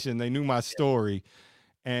situation. They knew my story.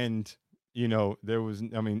 And, there was,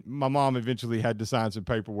 my mom eventually had to sign some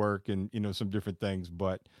paperwork and, some different things,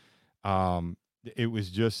 but it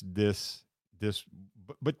was just but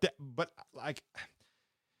like,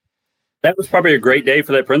 that was probably a great day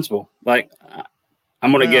for that principal. Like,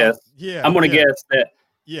 I'm going to guess. Yeah. I'm going to guess that,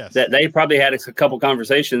 yes, that they probably had a couple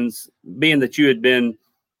conversations, being that you had been,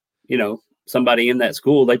 somebody in that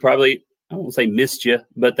school, they probably, I won't say missed you,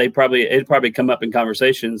 but it'd probably come up in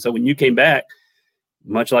conversation. So when you came back,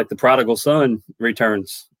 much like the prodigal son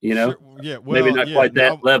returns, Sure. Yeah. Well, maybe not quite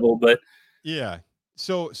that level, but yeah.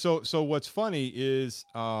 So what's funny is,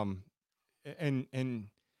 and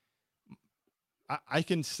I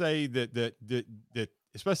can say that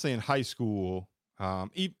especially in high school,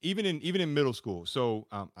 even in middle school. So,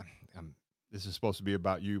 this is supposed to be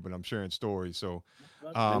about you, but I'm sharing stories. So,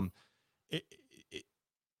 it,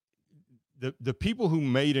 it, the people who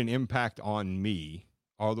made an impact on me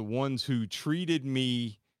are the ones who treated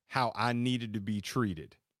me how I needed to be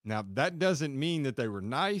treated. Now, that doesn't mean that they were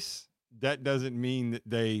nice. That doesn't mean that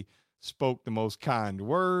they spoke the most kind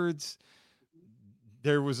words.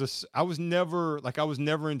 I was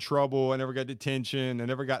never in trouble. I never got detention. I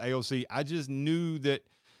never got AOC. I just knew that,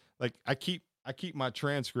 like, I keep my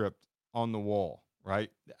transcript on the wall, right?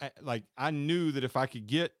 I knew that if I could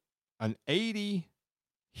get an 80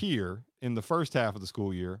 here in the first half of the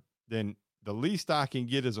school year, then the least I can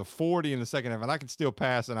get is a 40 in the second half, and I can still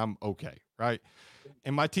pass, and I'm okay, right?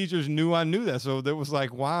 And my teachers knew I knew that, so there was like,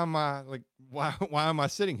 why am I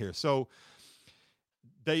sitting here? So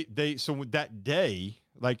so that day,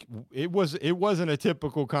 like, it wasn't a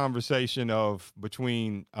typical conversation of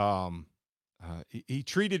between. He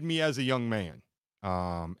treated me as a young man,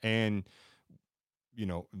 and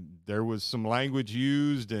there was some language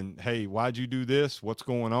used, and, hey, why'd you do this? What's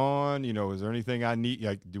going on? Is there anything I need?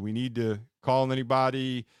 Like, do we need to call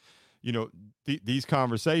anybody? These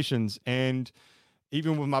conversations. And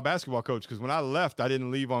even with my basketball coach, because when I left, I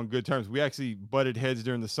didn't leave on good terms. We actually butted heads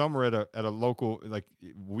during the summer at a local, like,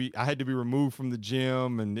 I had to be removed from the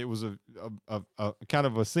gym, and it was a kind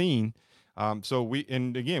of a scene. So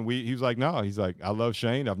he was like, no, he's like, I love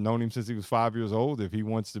Shane. I've known him since he was 5 years old. If he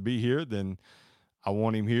wants to be here, then I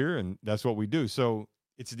want him here, and that's what we do. So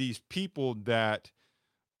it's these people that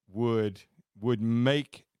would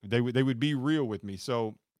they would be real with me.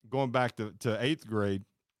 So going back to 8th grade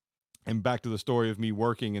and back to the story of me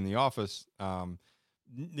working in the office,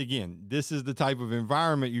 again, this is the type of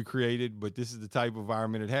environment you created, but this is the type of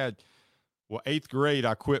environment it had. Well, 8th grade,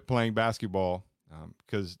 I quit playing basketball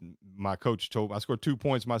because my coach told I scored 2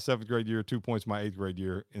 points my 7th grade year, 2 points my 8th grade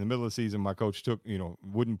year. In the middle of the season, my coach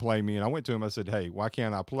wouldn't play me. And I went to him, I said, hey, why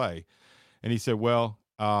can't I play? And he said, well,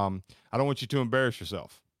 I don't want you to embarrass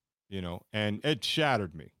yourself, and it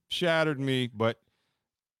shattered me. But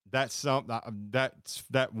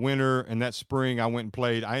that winter and that spring I went and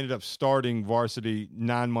played. I ended up starting varsity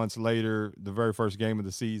 9 months later, the very first game of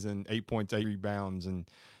the season, 8 points, 8 rebounds. And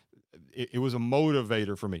it was a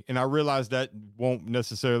motivator for me. And I realized that won't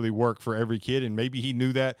necessarily work for every kid. And maybe he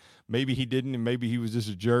knew that, maybe he didn't. And maybe he was just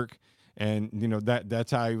a jerk. And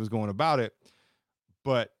that's how he was going about it.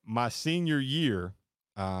 But my senior year,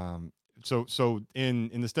 so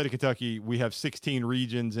in the state of Kentucky, we have 16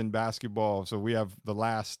 regions in basketball. So we have the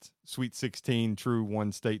last Sweet 16 true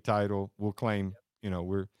one state title. We'll claim,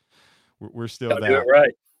 we're still that. Do it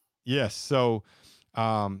right. Yes. So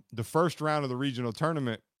the first round of the regional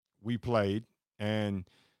tournament we played, and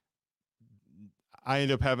I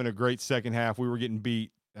ended up having a great second half. We were getting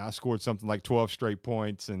beat. I scored something like 12 straight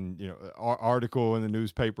points, and article in the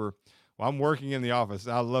newspaper. Well, I'm working in the office.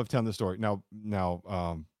 I love telling the story. Now,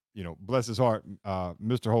 bless his heart,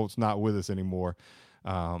 Mr. Holt's not with us anymore.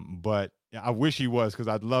 But I wish he was, because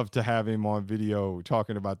I'd love to have him on video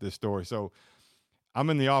talking about this story. So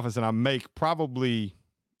I'm in the office, and I make probably,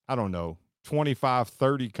 I don't know, 25,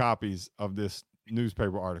 30 copies of this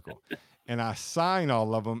newspaper article. And I sign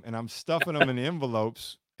all of them, and I'm stuffing them in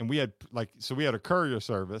envelopes. And we had a courier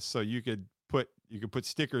service, so you could put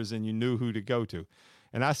stickers, and you knew who to go to.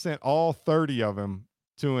 And I sent all 30 of them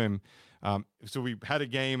to him. So we had a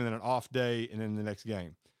game, and then an off day, and then the next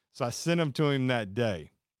game. So I sent them to him that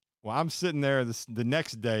day. Well, I'm sitting there the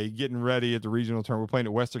next day getting ready at the regional tournament. We're playing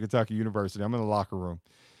at Western Kentucky University. I'm in the locker room,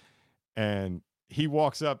 and he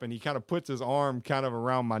walks up, and he kind of puts his arm kind of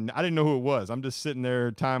around I didn't know who it was. I'm just sitting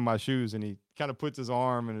there tying my shoes, and he kind of puts his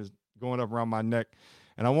arm and is going up around my neck.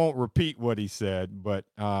 And I won't repeat what he said, but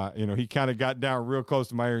he kind of got down real close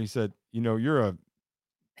to my ear. He said, he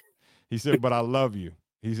said, but I love you.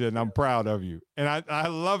 He said, and I'm proud of you. And I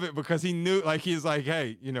love it, because he knew, like, he's like,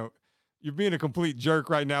 hey, you're being a complete jerk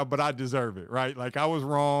right now, but I deserve it, right? Like, I was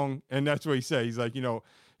wrong. And that's what he said. He's like,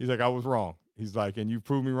 I was wrong. He's like, and you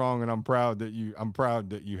proved me wrong, and I'm proud that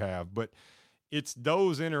you have. But it's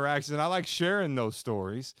those interactions, and I like sharing those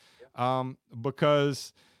stories,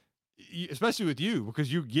 because especially with you,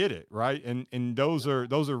 because you get it, right? And those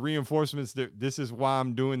are reinforcements that this is why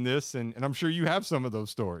I'm doing this. And I'm sure you have some of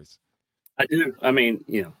those stories. I do. I mean,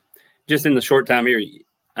 just in the short time here,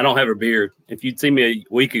 I don't have a beard. If you'd seen me a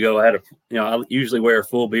week ago, I usually wear a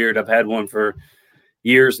full beard. I've had one for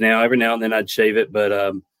years now. Every now and then I'd shave it, but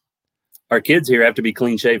our kids here have to be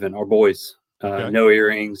clean shaven. Our boys, no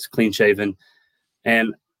earrings, clean shaven,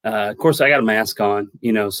 and of course I got a mask on.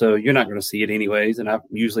 So you're not going to see it anyways, and I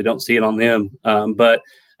usually don't see it on them. But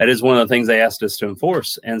that is one of the things they asked us to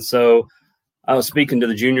enforce. And so I was speaking to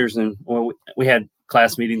the juniors, and we had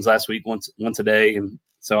class meetings last week once a day, and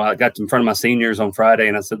so I got in front of my seniors on Friday,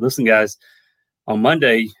 and I said, "Listen, guys, on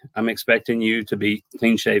Monday I'm expecting you to be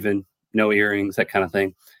clean shaven, no earrings, that kind of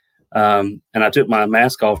thing." And I took my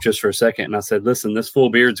mask off just for a second, and I said, "Listen, this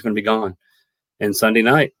full beard's going to be gone." And Sunday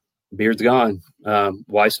night, beard's gone.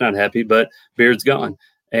 Wife's not happy, but beard's gone.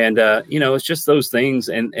 And it's just those things.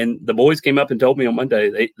 And the boys came up and told me on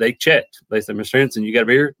Monday, they checked. They said, "Mr. Henson, you got a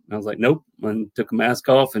beard?" And I was like, "Nope." And took a mask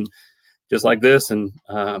off and just like this. And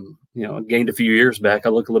I gained a few years back. I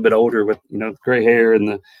look a little bit older with gray hair and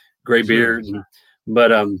the gray beard.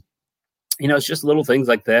 But it's just little things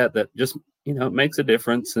like that just it makes a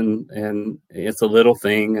difference, and it's a little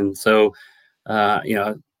thing. And so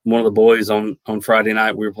one of the boys on Friday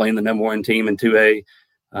night, we were playing the number 1 team in 2A.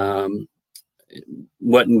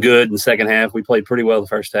 Wasn't good in the second half. We played pretty well the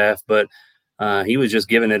first half, but he was just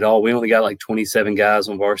giving it all. We only got like 27 guys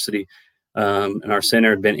on varsity, and our center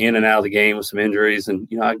had been in and out of the game with some injuries. And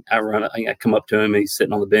I come up to him, and he's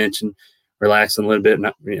sitting on the bench and relaxing a little bit,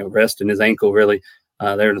 and resting his ankle really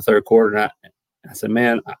there in the third quarter. And I said,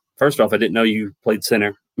 "Man, first off, I didn't know you played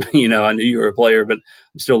center. I knew you were a player, but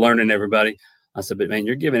I'm still learning everybody." I said, "But man,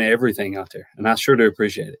 you're giving everything out there, and I sure do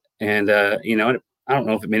appreciate it." And I don't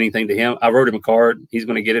know if it meant anything to him. I wrote him a card. He's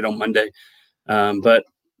going to get it on Monday. But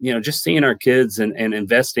just seeing our kids and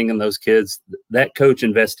investing in those kids, that coach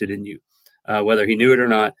invested in you, whether he knew it or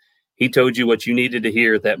not. He told you what you needed to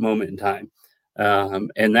hear at that moment in time.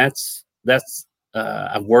 And that's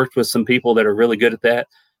I've worked with some people that are really good at that.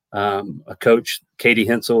 A coach, Katie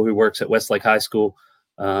Hensel, who works at Westlake High School.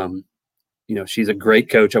 She's a great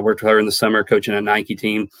coach. I worked with her in the summer coaching a Nike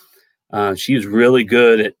team. She was really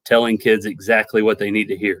good at telling kids exactly what they need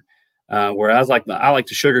to hear. Whereas I like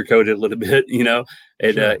to sugarcoat it a little bit,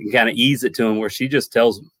 and kind of ease it to them, where she just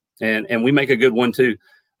tells them. And we make a good one too.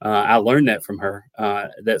 I learned that from her,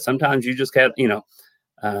 that sometimes you just got, you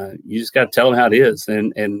just got to tell them how it is,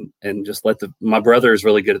 and just my brother is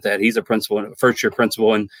really good at that. He's a first year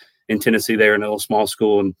principal in Tennessee there in a little small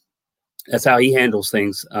school. And that's how he handles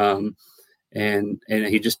things. And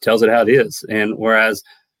he just tells it how it is. And whereas,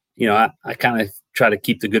 I kind of try to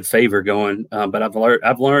keep the good favor going. But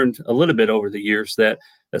I've learned a little bit over the years that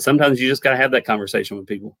sometimes you just got to have that conversation with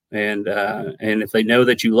people. And if they know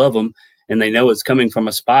that you love them, and they know it's coming from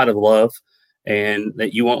a spot of love, and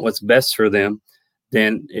that you want what's best for them,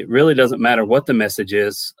 then it really doesn't matter what the message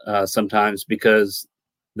is sometimes, because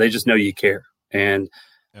they just know you care. And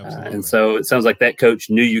so it sounds like that coach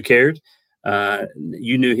knew you cared.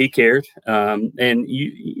 You knew he cared, and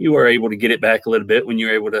you were able to get it back a little bit when you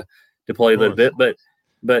were able to play a little bit.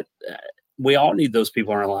 But we all need those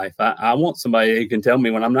people in our life. I want somebody who can tell me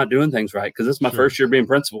when I'm not doing things right, because it's my first year being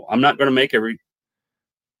principal. I'm not going to make every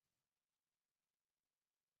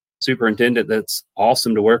superintendent that's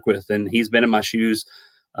awesome to work with, and he's been in my shoes,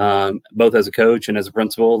 both as a coach and as a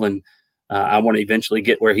principal. And I want to eventually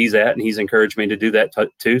get where he's at, and he's encouraged me to do that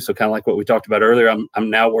too. So kind of like what we talked about earlier, I'm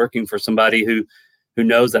now working for somebody who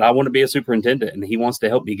knows that I want to be a superintendent, and he wants to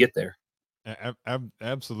help me get there.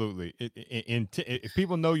 Absolutely. If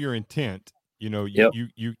people know your intent, you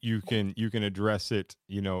can address it,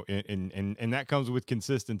 and that comes with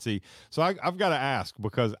consistency. So I've got to ask,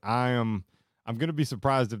 because I'm going to be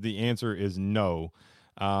surprised if the answer is no.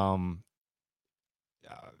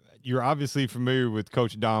 You're obviously familiar with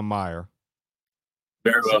Coach Don Meyer.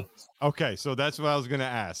 Very well. Okay, so that's what I was going to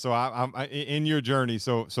ask. So I'm in your journey.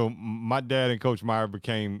 So my dad and Coach Meyer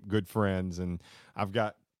became good friends, and I've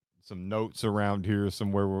got some notes around here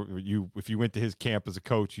somewhere where if you went to his camp as a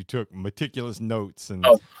coach, you took meticulous notes. And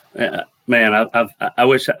man, I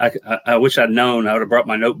wish I'd known. I would have brought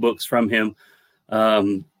my notebooks from him.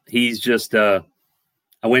 He's just I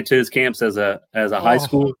went to his camps as a high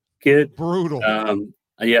school kid. Brutal.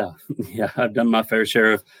 Yeah, I've done my fair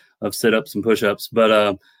share of sit-ups and push-ups,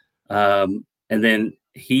 but and then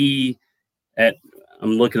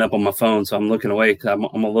I'm looking up on my phone, so I'm looking away. I'm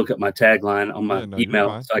gonna look at my tagline on my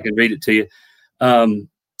email so I can read it to you.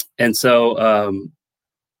 And so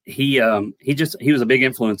he was a big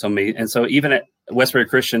influence on me. And so even at Westbury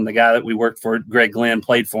Christian, the guy that we worked for, Greg Glenn,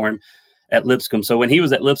 played for him at Lipscomb. So when he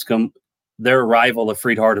was at Lipscomb, their rival of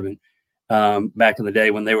Freed Hardeman, back in the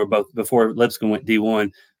day when they were both, before Lipscomb went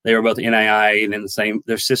D1, They were both NAIA and in the same,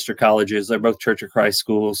 they're sister colleges. They're both Church of Christ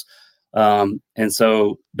schools. And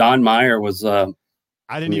so Don Meyer was, I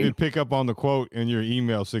didn't even pick up on the quote in your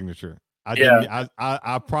email signature. I yeah. didn't.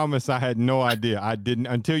 I promise I had no idea. I didn't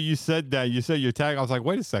until you said that. You said your tag. I was like,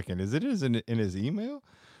 wait a second. Is it in his email?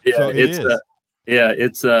 Yeah, so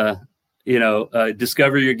it's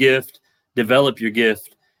discover your gift, develop your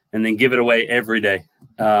gift, and then give it away every day.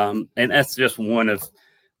 And that's just one of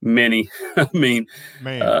many. I mean,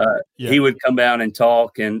 he would come down and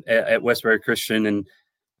talk and at Westbury Christian, and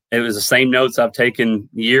it was the same notes I've taken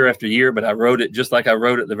year after year, but I wrote it just like I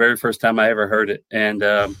wrote it the very first time I ever heard it. And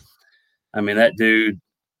I mean, that dude,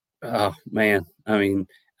 oh man, I mean,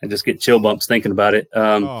 I just get chill bumps thinking about it.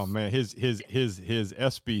 Oh man, his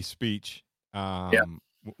SB speech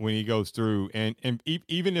when he goes through, and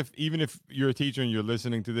even if you're a teacher and you're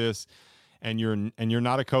listening to this, and you're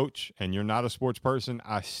not a coach and you're not a sports person,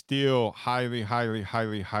 I still highly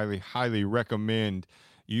recommend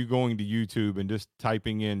you going to YouTube and just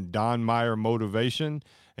typing in Don Meyer motivation,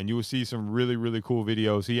 and you will see some really cool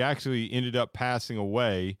videos. He actually ended up passing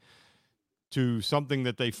away to something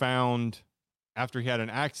that they found after he had an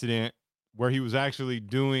accident where he was actually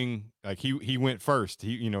doing, like, he went first.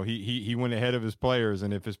 He went ahead of his players,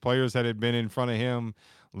 and if his players had been in front of him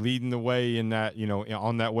leading the way in that,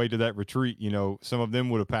 on that way to that retreat, some of them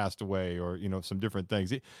would have passed away, or some different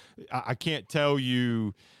things. I can't tell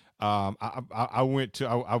you. I went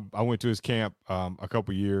to his camp a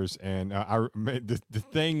couple years, and the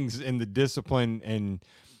things and the discipline and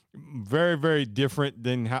very different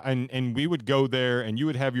than how, and we would go there, and you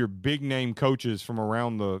would have your big name coaches from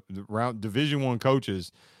around the Division I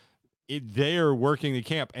coaches. They're working the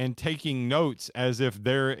camp and taking notes as if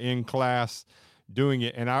they're in class doing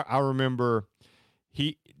it. And I remember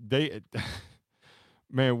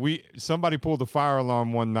somebody pulled the fire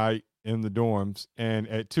alarm one night in the dorms, and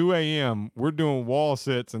at 2 a.m. we're doing wall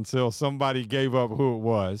sits until somebody gave up who it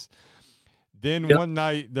was. Then one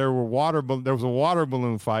night there was a water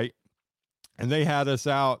balloon fight, and they had us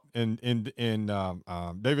out in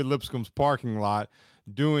David Lipscomb's parking lot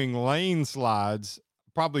doing lane slides.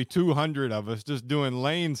 Probably 200 of us just doing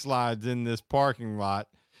lane slides in this parking lot.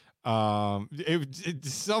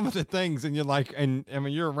 It's some of the things, and you're like, and I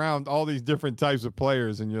mean, you're around all these different types of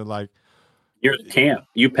players, and you're like, you're at camp.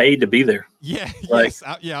 You paid to be there. Yeah. Like,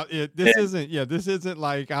 yes. This isn't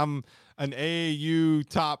like I'm an AAU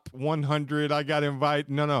top 100. I got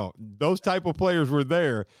invited. No. Those type of players were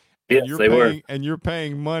there. And you're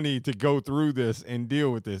paying money to go through this and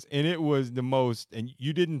deal with this. And it was the most, and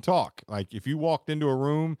you didn't talk. Like, if you walked into a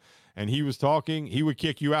room and he was talking, he would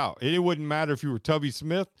kick you out. It wouldn't matter if you were Tubby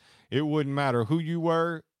Smith. It wouldn't matter who you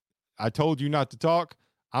were. I told you not to talk.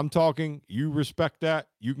 I'm talking. You respect that.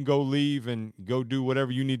 You can go leave and go do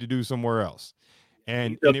whatever you need to do somewhere else.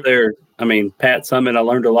 And there, I mean, Pat Summitt, I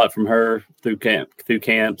learned a lot from her through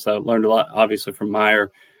camps. I learned a lot, obviously, from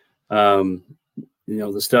Meyer. The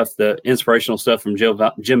inspirational stuff from Jim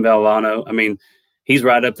Valvano. I mean, he's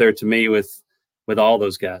right up there to me with all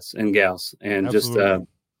those guys and gals, and Absolutely.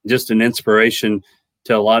 just an inspiration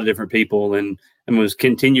to a lot of different people, and was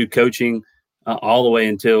continued coaching all the way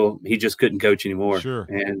until he just couldn't coach anymore. Sure.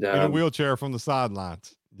 And in a wheelchair from the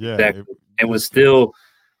sidelines. Yeah. Exactly. And was still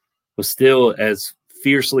as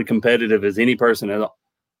fiercely competitive as any person at all,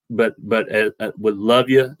 but would love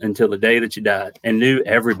you until the day that you died, and knew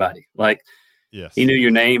everybody. Like, yes, he knew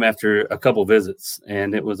your name after a couple visits,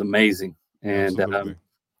 and it was amazing. And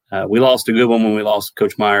we lost a good one when we lost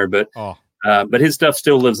Coach Meyer, but his stuff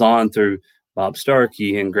still lives on through Bob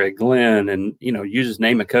Starkey and Greg Glenn, and you just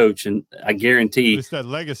name a coach, and I guarantee it's that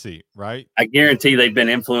legacy, right? I guarantee they've been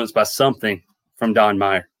influenced by something from Don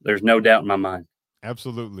Meyer. There's no doubt in my mind.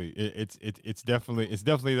 Absolutely, it's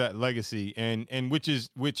definitely that legacy, and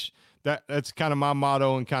that's kind of my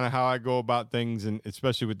motto and kind of how I go about things, and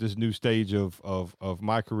especially with this new stage of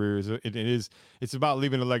my career, it's about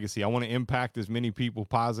leaving a legacy. I want to impact as many people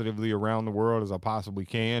positively around the world as I possibly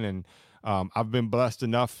can, and I've been blessed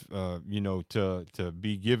enough, to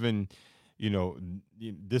be given,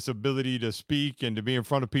 this ability to speak and to be in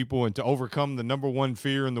front of people and to overcome the number one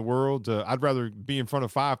fear in the world. I'd rather be in front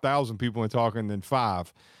of 5,000 people and talking than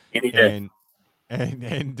 5. Any day.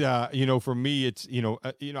 And for me, it's,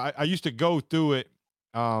 I used to go through it.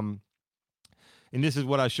 And this is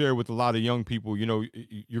what I share with a lot of young people.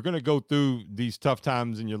 You're going to go through these tough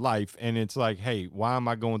times in your life, and it's like, hey, why am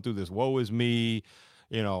I going through this? Woe is me.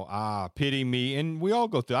 Pity me. And we all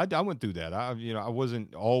go through, I went through that. I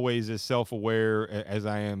wasn't always as self-aware as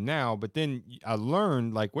I am now, but then I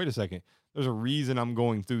learned, like, wait a second, there's a reason I'm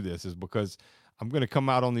going through this, is because I'm going to come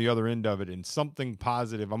out on the other end of it in something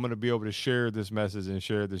positive. I'm going to be able to share this message and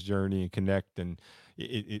share this journey and connect. And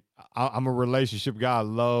I'm a relationship guy. I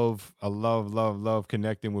love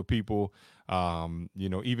connecting with people.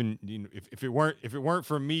 Even if it weren't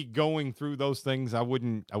for me going through those things, I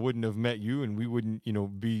wouldn't have met you, and we wouldn't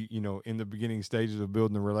be in the beginning stages of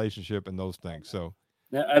building a relationship and those things. So.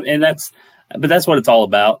 And that's what it's all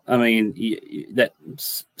about. I mean, that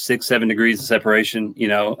 6-7 degrees of separation,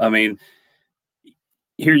 I mean,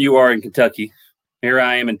 here you are in Kentucky, here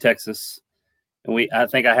I am in Texas. And I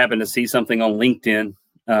think I happened to see something on LinkedIn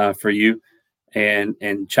for you and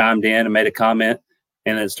chimed in and made a comment,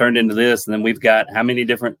 and it's turned into this. And then we've got how many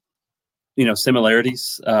different,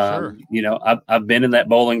 similarities. Sure. I've been in that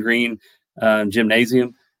Bowling Green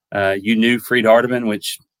gymnasium. You knew Freed Hardeman,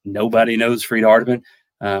 which nobody knows Freed Hardeman.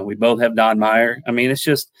 We both have Don Meyer. I mean, it's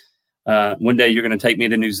just one day you're going to take me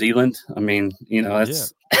to New Zealand. I mean,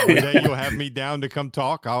 that's one day you'll have me down to come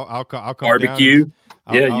talk. I'll come barbecue.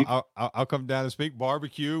 I'll come down and speak.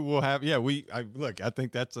 Barbecue. We'll have. Yeah, I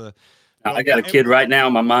think that's a. I got a kid right now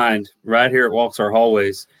in my mind, right here at Walks Our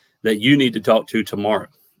Hallways, that you need to talk to tomorrow,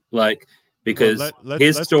 because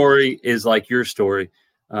his story is like your story.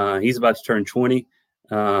 He's about to turn 20.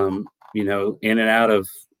 In and out of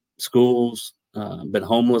schools. Been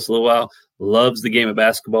homeless a little while, loves the game of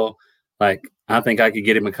basketball. Like, I think I could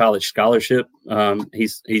get him a college scholarship.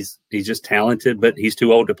 He's just talented, but he's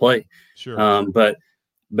too old to play. Sure.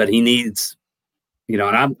 But he needs,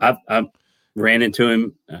 and I ran into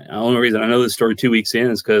him. The only reason I know this story 2 weeks in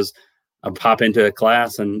is because I pop into a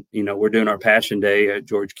class and, we're doing our passion day,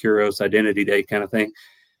 George Kuros identity day kind of thing.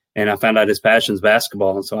 And I found out his passion is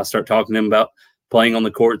basketball. And so I start talking to him about playing on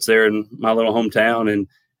the courts there in my little hometown and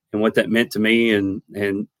what that meant to me. And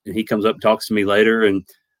he comes up and talks to me later, and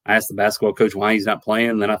I asked the basketball coach why he's not playing.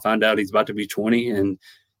 And then I find out he's about to be 20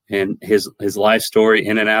 and his life story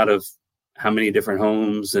in and out of how many different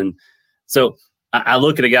homes. And so I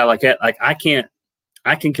look at a guy like that, like I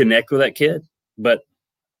can connect with that kid, but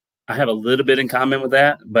I have a little bit in common with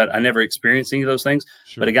that, but I never experienced any of those things.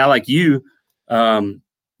 Sure. But a guy like you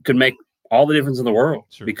could make all the difference in the world.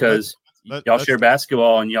 Sure. Because y'all share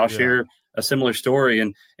basketball and y'all share a similar story,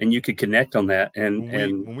 and you could connect on that. And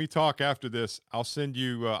when we talk after this, I'll send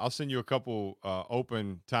you a couple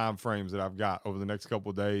open time frames that I've got over the next couple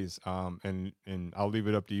of days. And I'll leave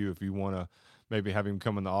it up to you if you want to maybe have him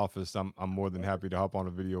come in the office. I'm more than happy to hop on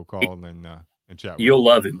a video call and chat with You'll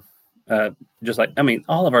love him. Just like, I mean,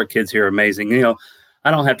 all of our kids here are amazing.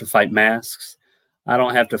 I don't have to fight masks. I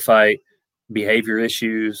don't have to fight behavior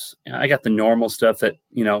issues. I got the normal stuff that,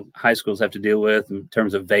 high schools have to deal with in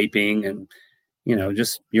terms of vaping and,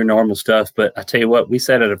 just your normal stuff. But I tell you what, we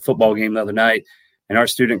sat at a football game the other night, and our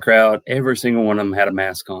student crowd, every single one of them had a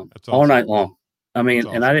mask on all night long. I mean,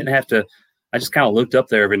 and I didn't have to, I just kind of looked up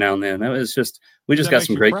there every now and then. It was just, we just got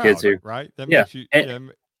some great kids here. Right.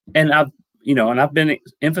 And I've been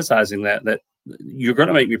emphasizing that you're going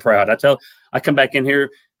to make me proud. I come back in here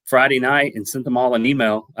Friday night and sent them all an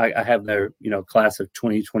email. I have their, class of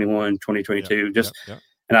 2021, 2022,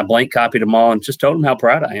 and I blank copied them all and just told them how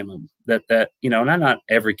proud I am of them. That, and not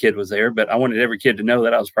every kid was there, but I wanted every kid to know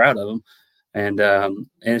that I was proud of them. And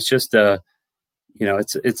it's just,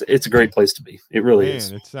 it's a great place to be. It really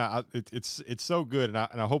is. It's so good. And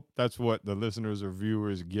I hope that's what the listeners or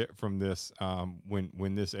viewers get from this,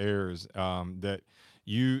 when this airs, that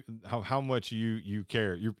how much you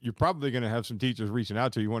care. You're probably going to have some teachers reaching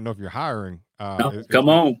out to you. You want to know if you're hiring. Come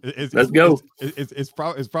on, let's go. It's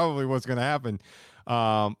probably what's going to happen.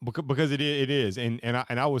 Because it is. And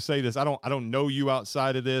I will say this, I don't know you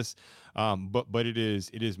outside of this. But it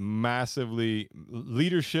is massively,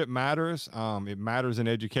 leadership matters. It matters in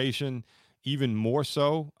education even more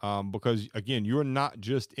so, because again, you're not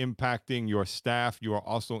just impacting your staff, you are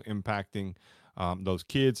also impacting those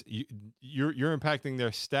kids. You're impacting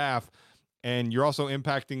their staff, and you're also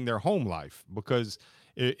impacting their home life, because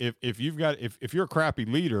if you're a crappy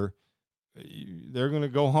leader, they're going to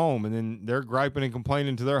go home and then they're griping and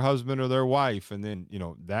complaining to their husband or their wife. And then,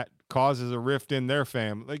 that causes a rift in their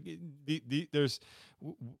family. Like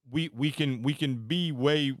we can be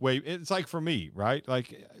way, it's like for me, right?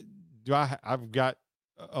 Like I've got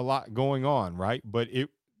a lot going on, right? But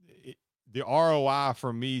the ROI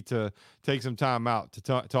for me to take some time out to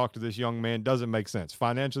talk to this young man doesn't make sense.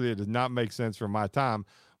 Financially, it does not make sense for my time,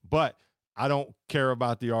 but I don't care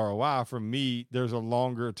about the ROI. For me, there's a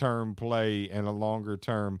longer term play and a longer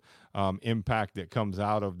term impact that comes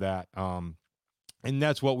out of that. And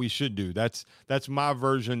that's what we should do. That's my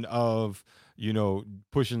version of,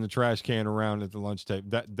 pushing the trash can around at the lunch table.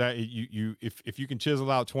 If you can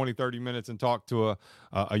chisel out 20, 30 minutes and talk to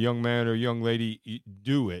a young man or a young lady,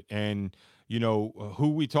 do it. And, who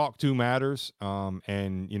we talk to matters.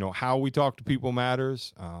 And, how we talk to people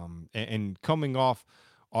matters. And coming off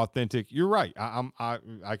authentic. You're right.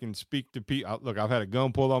 I can speak to people. Look, I've had a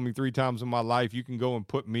gun pulled on me 3 times in my life. You can go and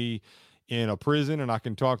put me in a prison, and I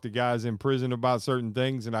can talk to guys in prison about certain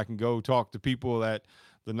things, and I can go talk to people at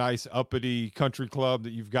the nice uppity country club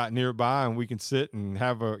that you've got nearby, and we can sit and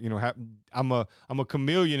have I'm a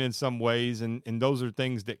chameleon in some ways, and those are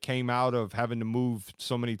things that came out of having to move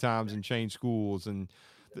so many times and change schools, and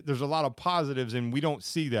there's a lot of positives, and we don't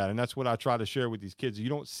see that, and that's what I try to share with these kids. You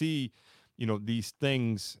don't see these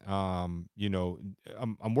things. I'm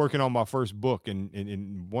working on my first book,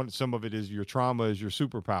 and some of it is your trauma is your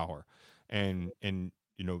superpower, and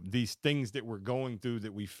these things that we're going through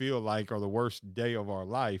that we feel like are the worst day of our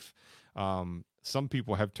life. Some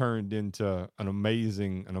people have turned into an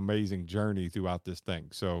amazing journey throughout this thing.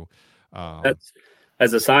 So that's,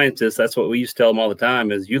 as a scientist, that's what we used to tell them all the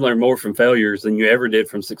time, is you learn more from failures than you ever did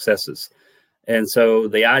from successes. And so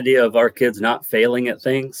the idea of our kids not failing at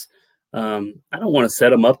things, I don't want to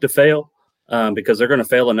set them up to fail because they're going to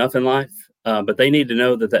fail enough in life. But they need to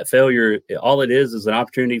know that failure, all it is an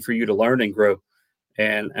opportunity for you to learn and grow.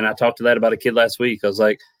 And I talked to that about a kid last week. I was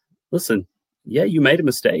like, listen, yeah, you made a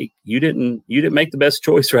mistake. You didn't make the best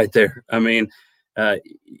choice right there. I mean,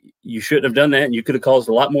 you shouldn't have done that, and you could have caused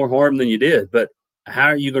a lot more harm than you did. But how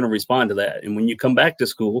are you going to respond to that? And when you come back to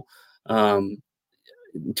school 2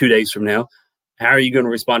 days from now, how are you going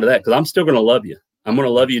to respond to that? Because I'm still going to love you. I'm going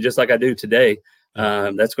to love you just like I do today.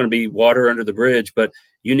 That's going to be water under the bridge. But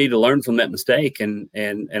you need to learn from that mistake and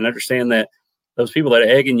understand that those people that are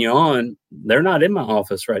egging you on, they're not in my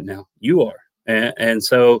office right now. You are. And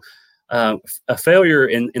so a failure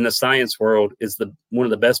in the science world is one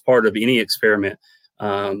of the best part of any experiment.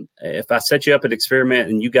 If I set you up an experiment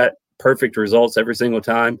and you got perfect results every single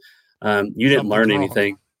time, you didn't learn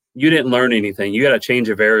anything. You didn't learn anything. You got to change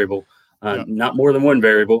a variable, not more than one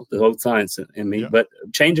variable, the whole science in me, but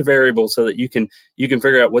change a variable so that you can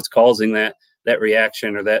figure out what's causing that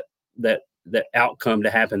reaction or that outcome to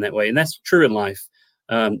happen that way. And that's true in life.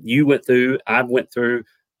 I've went through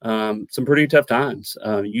some pretty tough times.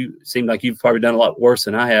 You seem like you've probably done a lot worse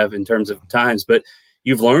than I have in terms of times, but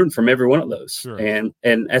you've learned from every one of those. Sure. And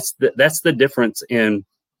that's the difference in,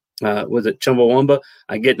 was it Chumbawamba?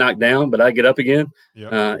 I get knocked down, but I get up again.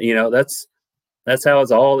 Yep. That's how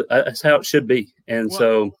that's how it should be. And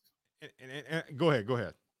go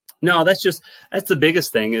ahead. No, that's the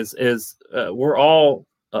biggest thing is we're all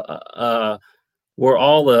a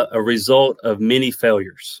result of many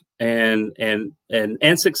failures and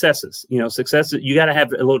successes. Success, you got to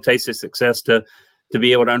have a little taste of success to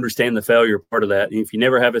be able to understand the failure part of that. And if you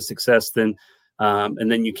never have a success, then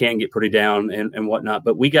and then you can get pretty down and whatnot.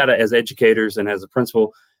 But we got to, as educators and as a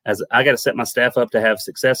principal, I got to set my staff up to have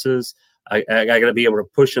successes. I got to be able to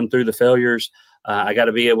push them through the failures. I got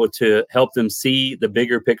to be able to help them see the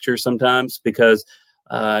bigger picture sometimes, because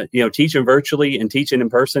teaching virtually and teaching in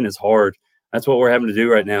person is hard. That's what we're having to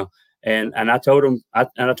do right now. And I told them, I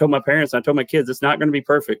told my parents, I told my kids, it's not going to be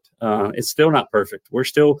perfect. It's still not perfect. We're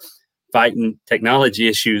still fighting technology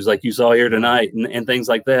issues like you saw here tonight and things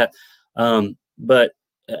like that. But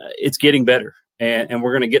it's getting better, and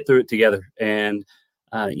we're going to get through it together. And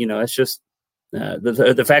it's just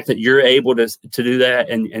the fact that you're able to do that,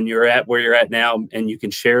 and you're at where you're at now, and you can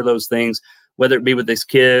share those things, whether it be with this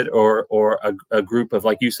kid or a group of,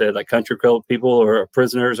 like you said, like country club people or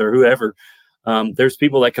prisoners or whoever. There's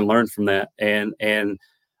people that can learn from that. And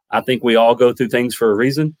I think we all go through things for a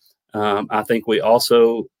reason. I think we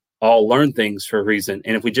also all learn things for a reason.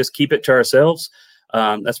 And if we just keep it to ourselves,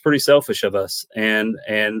 that's pretty selfish of us. And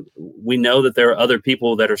we know that there are other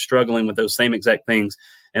people that are struggling with those same exact things.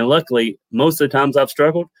 And luckily, most of the times I've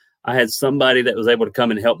struggled, I had somebody that was able to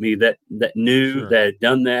come and help me that knew Sure. that had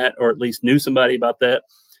done that, or at least knew somebody about that.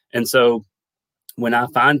 And so when I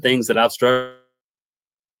find things that I've struggled,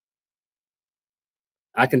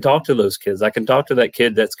 I can talk to those kids. I can talk to that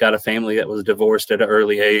kid that's got a family that was divorced at an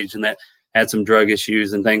early age and that had some drug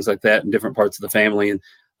issues and things like that in different parts of the family. And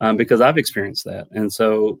because I've experienced that. And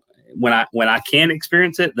so when I can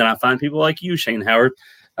experience it, then I find people like you, Shane Howard,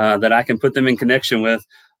 that I can put them in connection with,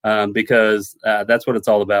 because that's what it's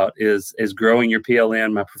all about, is growing your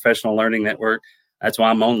PLN, my professional learning network. That's why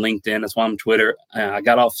I'm on LinkedIn. That's why I'm Twitter. I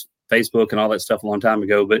got off Facebook and all that stuff a long time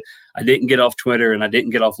ago, but I didn't get off Twitter and I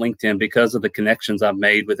didn't get off LinkedIn because of the connections I've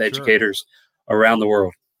made with educators around the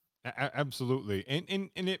world. Absolutely.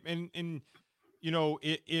 And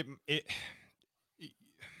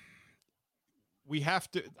we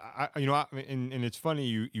have to, and it's funny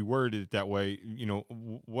you worded it that way.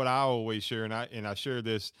 What I always share, and I share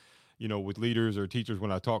this, with leaders or teachers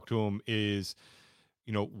when I talk to them is,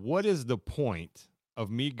 what is the point of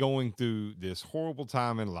me going through this horrible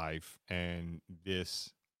time in life and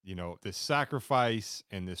this sacrifice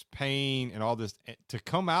and this pain and all this to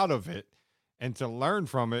come out of it and to learn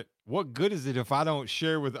from it? What good is it if I don't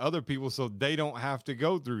share with other people so they don't have to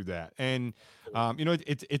go through that? And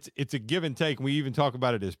it's a give and take. We even talk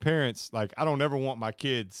about it as parents. Like, I don't ever want my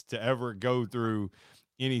kids to ever go through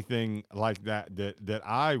anything like that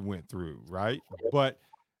I went through, right? But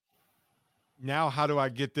now how do I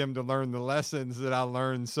get them to learn the lessons that I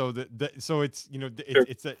learned so so it's Sure.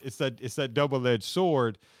 it's that double-edged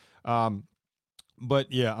sword.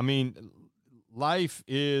 But yeah, I mean, life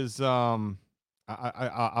is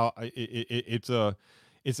it's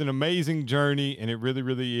an amazing journey, and it really,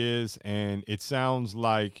 really is. And it sounds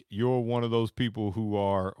like you're one of those people who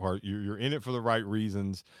are you're in it for the right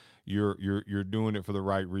reasons. You're doing it for the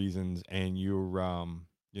right reasons, and you're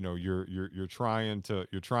trying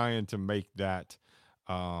to make that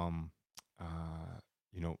um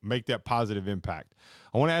make that positive impact.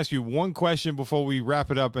 I want to ask you one question before we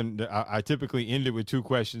wrap it up, and I typically end it with two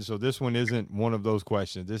questions. So this one isn't one of those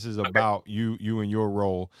questions. This is Okay. about you and your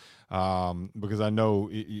role, because I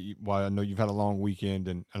know, well, I know you've had a long weekend,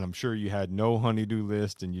 and I'm sure you had no honeydew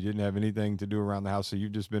list, and you didn't have anything to do around the house, so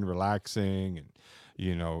you've just been relaxing, and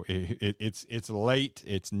it's late.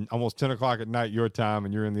 It's almost 10 o'clock at night your time,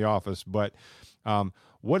 and you're in the office. But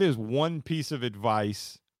what is one piece of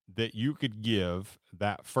advice that you could give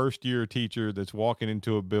that first year teacher that's walking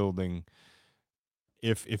into a building?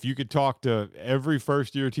 If you could talk to every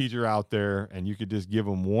first year teacher out there and you could just give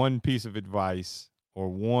them one piece of advice or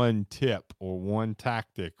one tip or one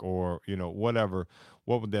tactic or whatever,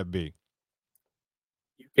 what would that be?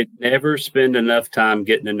 You could never spend enough time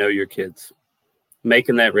getting to know your kids,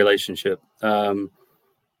 making that relationship.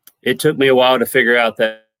 It took me a while to figure out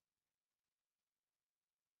that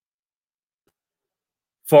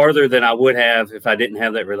farther than I would have if I didn't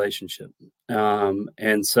have that relationship.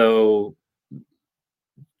 And so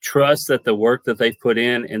trust that the work that they've put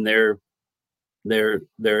in and their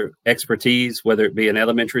expertise, whether it be an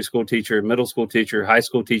elementary school teacher, middle school teacher, high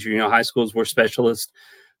school teacher. High schools were specialists,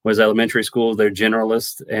 was elementary school they're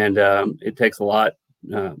generalists, and it takes a lot.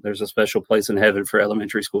 There's a special place in heaven for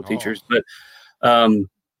elementary school Oh, teachers, but um,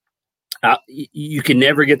 you can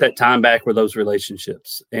never get that time back with those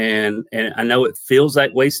relationships. And I know it feels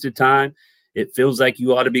like wasted time. It feels like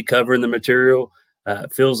you ought to be covering the material.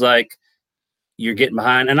 It feels like you're getting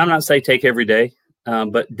behind. And I'm not saying take every day,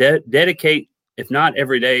 but dedicate, if not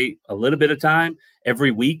every day, a little bit of time,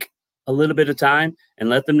 every week, a little bit of time, and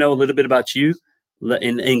let them know a little bit about you,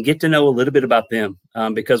 and get to know a little bit about them.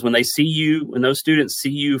 Because when they see you, when those students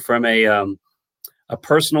see you from a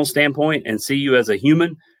personal standpoint and see you as a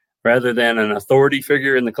human rather than an authority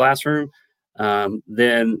figure in the classroom,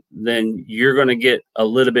 then you're going to get a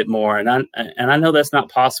little bit more. And I know that's not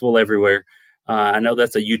possible everywhere. I know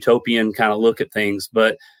that's a utopian kind of look at things,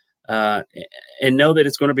 but and know that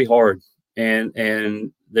it's going to be hard.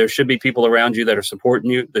 And there should be people around you that are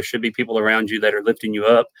supporting you. There should be people around you that are lifting you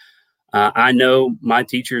up. I know my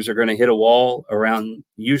teachers are going to hit a wall around,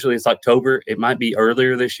 usually it's October. It might be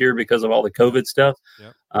earlier this year because of all the COVID stuff,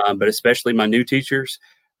 yep. but especially my new teachers.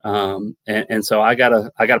 And so I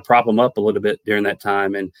gotta prop them up a little bit during that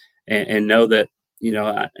time, and know that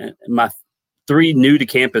my three new to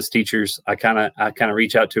campus teachers I kind of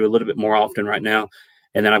reach out to a little bit more often right now,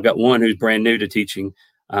 and then I've got one who's brand new to teaching.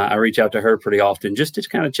 I reach out to her pretty often just to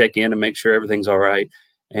kind of check in and make sure everything's all right,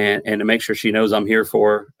 and to make sure she knows I'm here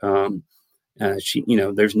for her.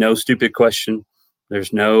 There's no stupid question,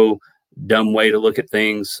 there's no dumb way to look at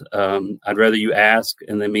things. I'd rather you ask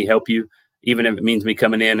and then me help you, even if it means me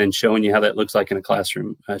coming in and showing you how that looks like in a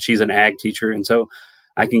classroom. She's an ag teacher, and so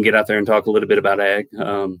I can get out there and talk a little bit about ag.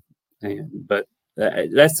 But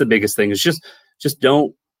that's the biggest thing is just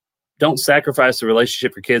don't sacrifice the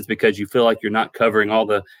relationship for kids because you feel like you're not covering all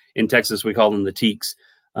the, in Texas we call them the teaks.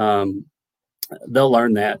 They'll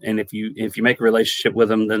learn that, and if you make a relationship with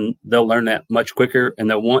them, then they'll learn that much quicker, and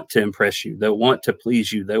they'll want to impress you. They'll want to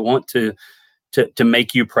please you. They want to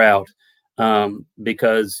make you proud,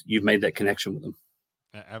 because you've made that connection with them.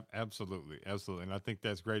 Absolutely, absolutely, and I think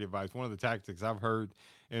that's great advice. One of the tactics I've heard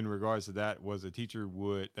in regards to that was a teacher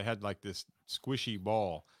they had like this squishy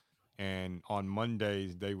ball, and on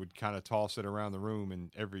Mondays they would kind of toss it around the room,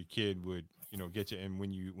 and every kid would get you. And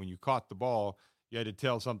when you caught the ball, you had to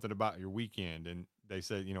tell something about your weekend, and they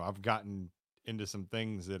said, I've gotten into some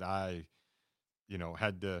things that I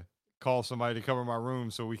had to call somebody to cover my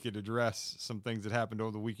room so we could address some things that happened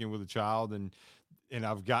over the weekend with a child, and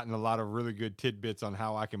I've gotten a lot of really good tidbits on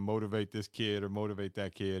how I can motivate this kid or motivate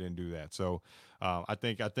that kid and do that. So I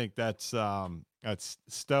think that's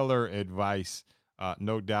stellar advice,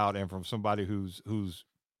 no doubt, and from somebody who's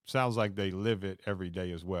sounds like they live it every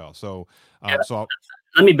day as well. So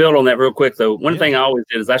let me build on that real quick though. One Yeah. thing I always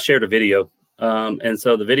did is I shared a video, and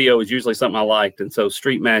so the video was usually something I liked, and so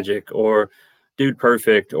Street Magic or Dude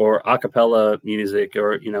Perfect or acapella music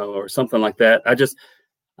or or something like that.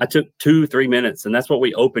 I took 2-3 minutes, and that's what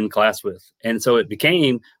we opened class with. And so it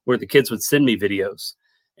became where the kids would send me videos.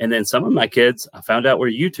 And then some of my kids, I found out, were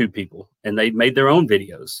YouTube people, and they made their own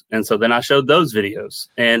videos. And so then I showed those videos,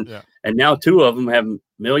 and now 2 of them have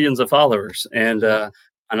millions of followers. And I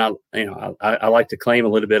like to claim a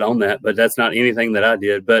little bit on that, but that's not anything that I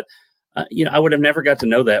did. But I would have never got to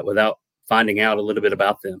know that without finding out a little bit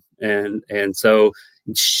about them. And so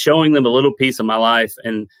showing them a little piece of my life,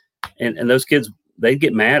 and those kids, they'd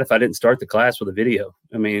get mad if I didn't start the class with a video.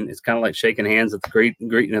 I mean, it's kind of like shaking hands at the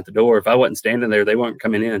greeting at the door. If I wasn't standing there, they weren't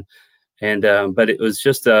coming in. And but it was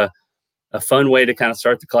just a fun way to kind of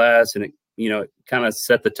start the class, and it kind of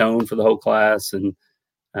set the tone for the whole class, and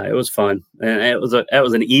it was fun. And that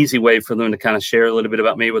was an easy way for them to kind of share a little bit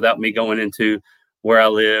about me without me going into where I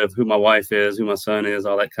live, who my wife is, who my son is,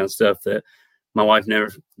 all that kind of stuff that my wife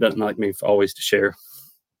doesn't like me always to share.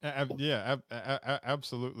 Yeah,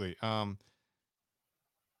 absolutely. I'm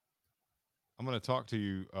going to talk to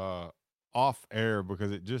you off air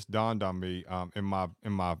because it just dawned on me. In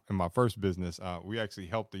my first business, we actually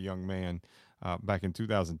helped a young man back in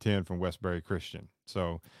 2010 from Westbury Christian.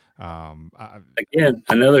 So again,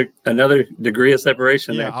 another degree of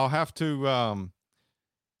separation. Yeah, there. I'll have to.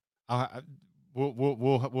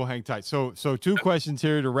 We'll hang tight. So 2 questions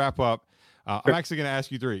here to wrap up. I'm actually going to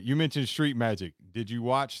ask you 3. You mentioned Street Magic. Did you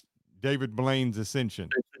watch David Blaine's Ascension?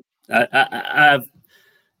 I've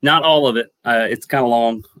not all of it. It's kind of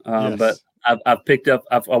long, Yes. But I've picked up.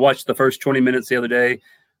 I watched the first 20 minutes the other day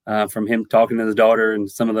from him talking to his daughter and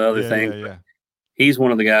some of the other things. Yeah. He's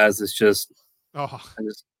one of the guys that's just. Oh.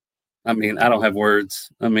 I don't have words.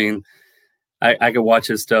 I mean, I could watch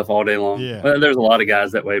his stuff all day long. Yeah. Well, there's a lot of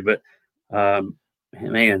guys that way, but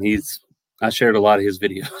man, I shared a lot of his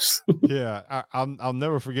videos. Yeah, I'll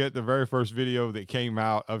never forget the very first video that came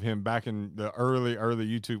out of him back in the early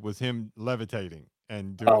YouTube was him levitating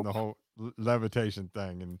and doing the whole levitation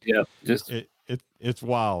thing. And yeah, just it's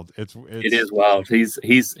wild. It is wild. He's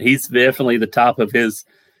definitely the top of his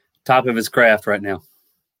craft right now.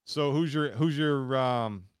 So who's your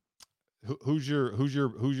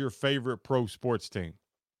favorite pro sports team?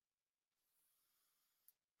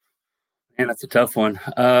 Man, that's a tough one.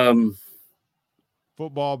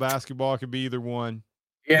 Football, basketball, could be either one.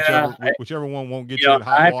 Yeah, whichever one won't get you in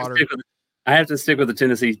hot water. I have to stick with the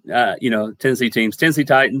Tennessee teams, Tennessee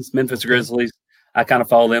Titans, Memphis Grizzlies. I kind of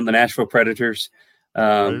follow them, the Nashville Predators.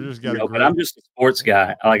 But I'm just a sports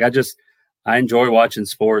guy. I enjoy watching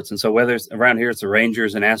sports. And so whether it's around here, it's the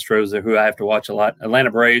Rangers and Astros are who I have to watch a lot. Atlanta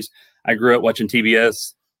Braves, I grew up watching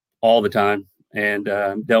TBS all the time. And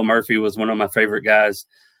Dale Murphy was one of my favorite guys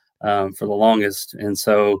for the longest. And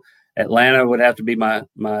so Atlanta would have to be my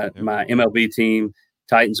MLB team.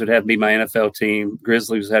 Titans would have to be my NFL team.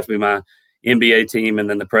 Grizzlies would have to be my NBA team. And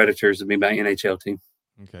then the Predators would be my NHL team.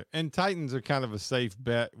 Okay. And Titans are kind of a safe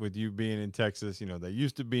bet with you being in Texas. They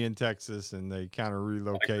used to be in Texas and they kind of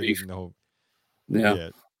relocated and the whole. Yeah.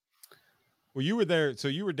 Well, you were there. So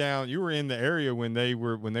you were in the area when they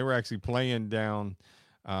were actually playing down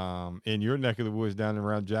in your neck of the woods down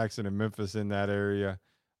around Jackson and Memphis in that area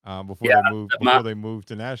before they moved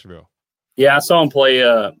to Nashville. Yeah. I saw him play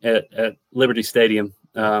at Liberty Stadium.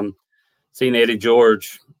 Seeing Eddie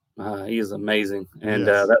George, he is amazing. And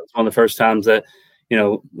that was one of the first times that,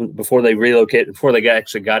 before they relocated, before they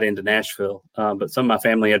actually got into Nashville. But some of my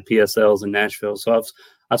family had PSLs in Nashville. So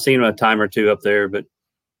I've seen him a time or two up there, but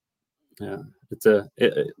it's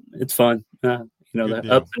fun. The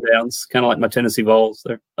ups and downs, kind of like my Tennessee Vols.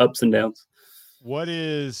 They're ups and downs.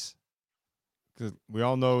 Because we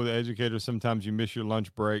all know the educators, sometimes you miss your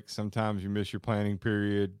lunch break, sometimes you miss your planning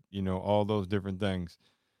period, all those different things.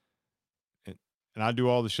 And I do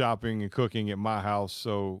all the shopping and cooking at my house.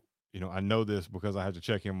 So, I know this because I have to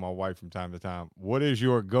check in with my wife from time to time. What is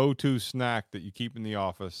your go-to snack that you keep in the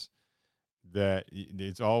office that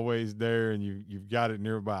it's always there and you've got it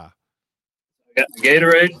nearby? I got the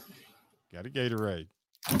Gatorade. Got a Gatorade.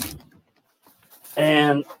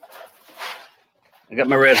 And I got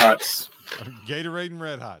my Red Hots. Gatorade and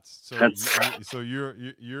Red Hots. So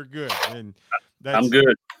you're good. And I'm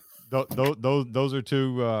good. those are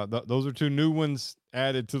two those are two new ones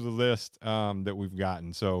added to the list that we've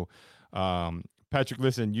gotten. So, Patrick,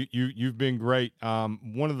 listen, you've been great.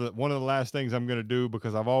 One of the last things I'm going to do,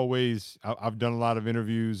 because I've done a lot of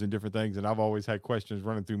interviews and different things, and I've always had questions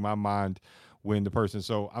running through my mind when the person.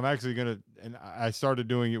 So I'm actually going to, and I started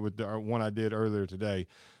doing it with the one I did earlier today.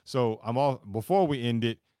 So before we end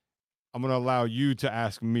it, I'm going to allow you to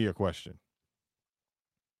ask me a question.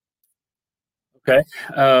 Okay.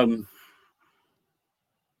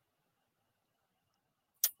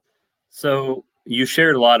 So you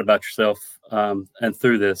shared a lot about yourself and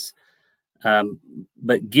through this,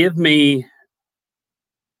 but give me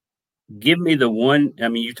the one. I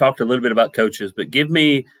mean, you talked a little bit about coaches, but give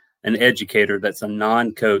me an educator that's a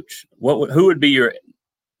non-coach. Who would be your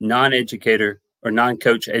non-educator or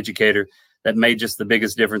non-coach educator that made just the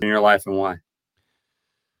biggest difference in your life, and why?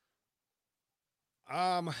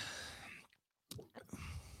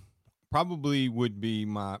 Probably would be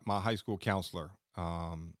my high school counselor,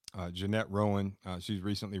 Jeanette Rowan. She's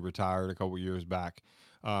recently retired a couple years back,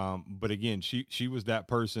 but again, she was that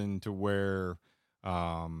person to where,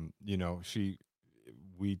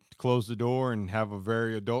 we close the door and have a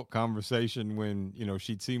very adult conversation when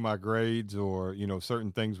she'd see my grades, or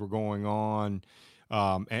certain things were going on,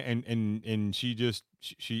 and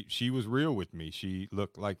she was real with me. She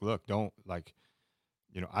look, don't like,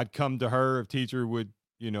 I'd come to her if teacher would,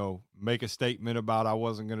 make a statement about I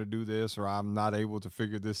wasn't going to do this, or I'm not able to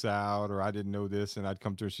figure this out, or I didn't know this. And I'd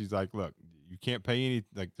come to her. She's like, look, you can't pay any,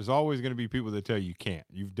 like, there's always going to be people that tell you can't.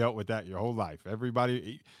 You've dealt with that your whole life.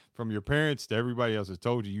 Everybody, from your parents to everybody else, has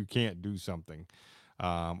told you can't do something,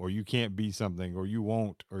 or you can't be something, or you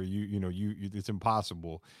won't, or it's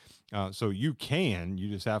impossible. So you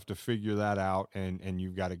just have to figure that out, and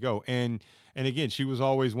you've got to go. And again, she was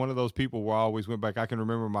always one of those people where I always went back. I can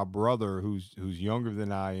remember my brother, who's younger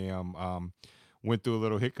than I am, went through a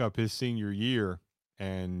little hiccup his senior year,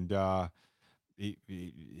 and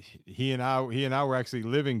he and I were actually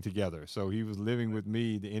living together. So he was living with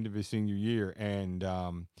me the end of his senior year, and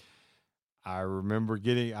I remember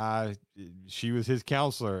she was his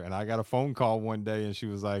counselor, and I got a phone call one day, and she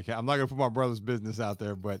was like, "I'm not gonna put my brother's business out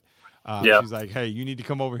there, but Yeah. she's like, hey, you need to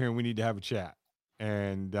come over here, and we need to have a chat."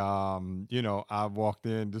 And I walked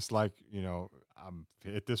in just like, I'm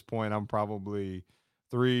at this point, I'm probably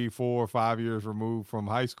 3, 4, 5 years removed from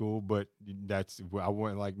high school, but I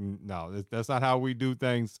went like, no, that's not how we do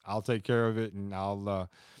things. I'll take care of it, and I'll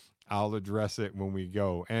address it when we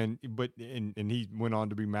go. And he went on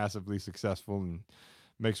to be massively successful and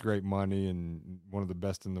makes great money, and one of the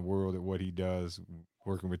best in the world at what he does,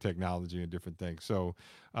 working with technology and different things. So,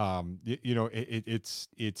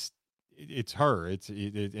 it's her.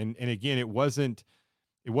 And again, it wasn't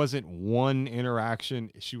one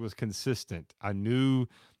interaction. She was consistent. I knew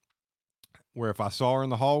where if I saw her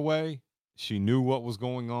in the hallway, she knew what was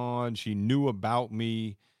going on. She knew about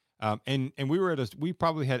me. And we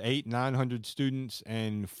probably had 800-900 students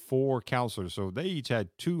and 4 counselors. So they each had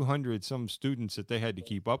 200 some students that they had to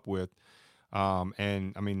keep up with.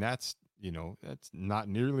 And I mean, that's not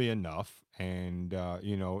nearly enough. And,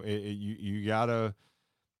 you gotta,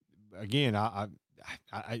 again, I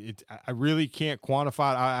really can't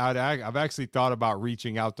quantify it. I've actually thought about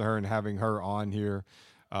reaching out to her and having her on here.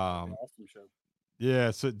 Awesome show.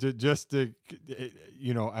 Yeah, so just to,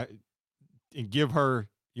 and give her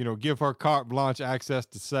carte blanche access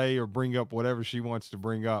to say or bring up whatever she wants to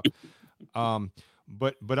bring up.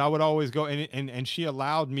 But I would always go, and she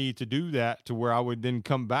allowed me to do that, to where I would then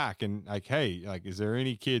come back and like, hey, like, is there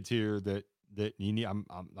any kids here that you need?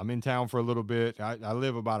 I'm in town for a little bit. I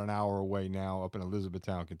live about an hour away now, up in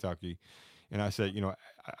Elizabethtown, Kentucky. And I said,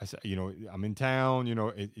 I'm in town.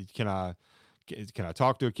 Can I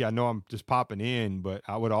talk to a kid? I know I'm just popping in, but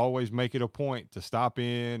I would always make it a point to stop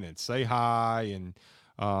in and say hi. And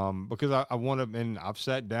because I want to, and I've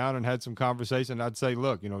sat down and had some conversation. I'd say,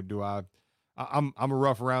 look, I'm a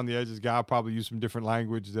rough around the edges guy. I probably use some different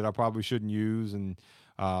language that I probably shouldn't use. And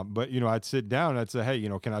but I'd sit down and I'd say, hey,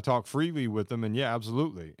 can I talk freely with them? And yeah,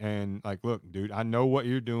 absolutely. And like, look, dude, I know what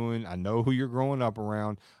you're doing. I know who you're growing up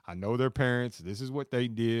around. I know their parents. This is what they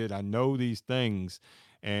did. I know these things.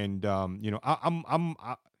 And I'm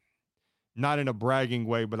not in a bragging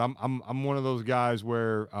way, but I'm one of those guys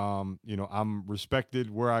where I'm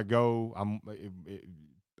respected where I go.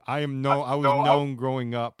 I was known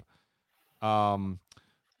growing up.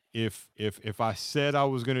 If I said I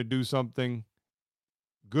was going to do something,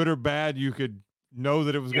 good or bad, you could know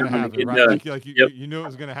that it was going to happen, right? Like Yep. you knew it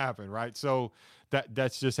was going to happen, right? So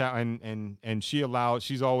that's just how. And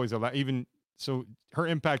she's always allowed. Even so, her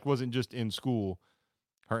impact wasn't just in school.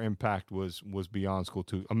 her impact was beyond school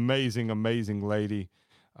too. Amazing lady.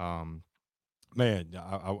 Man,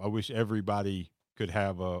 I wish everybody could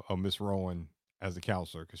have a Miss Rowan as a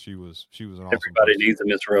counselor, because she was an awesome Everybody person. needs a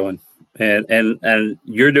Miss Rowan, and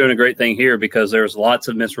you're doing a great thing here because there's lots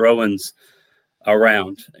of Miss Rowans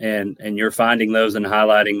around, and you're finding those and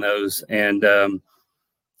highlighting those, and the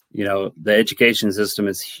education system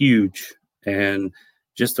is huge, and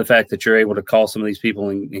just the fact that you're able to call some of these people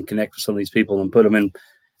and connect with some of these people and put them in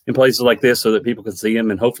places like this so that people can see them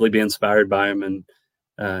and hopefully be inspired by them, and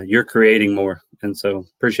you're creating more, and so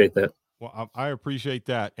appreciate that. Well, I appreciate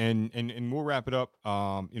that, and we'll wrap it up.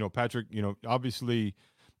 Patrick, obviously,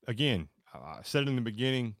 again, I said in the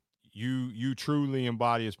beginning, you truly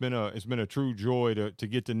embody. It's been a true joy to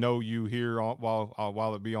get to know you here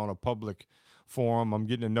while it be on a public forum. I'm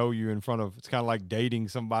getting to know you in front of. It's kind of like dating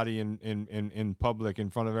somebody in public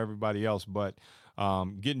in front of everybody else, but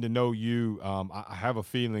getting to know you, I have a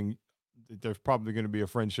feeling that there's probably going to be a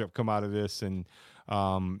friendship come out of this, and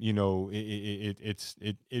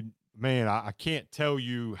it man, I can't tell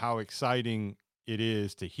you how exciting it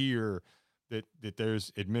is to hear that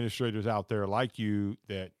there's administrators out there like you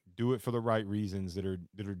that do it for the right reasons, that are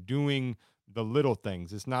doing the little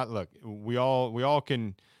things. It's not, look, we all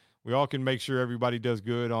can make sure everybody does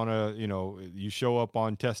good on you show up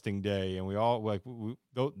on testing day, and we all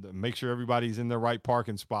make sure everybody's in their right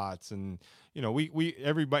parking spots, and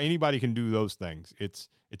anybody can do those things. It's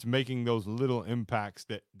making those little impacts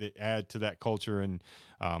that add to that culture. And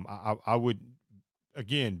I would,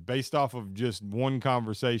 again, based off of just one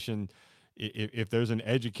conversation, if there's an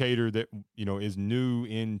educator that is new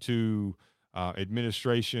into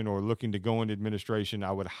administration or looking to go into administration,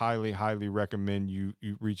 I would highly recommend you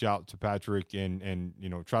reach out to Patrick and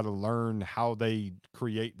try to learn how they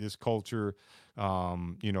create this culture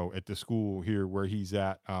at the school here where he's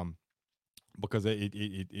at, because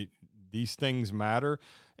these things matter,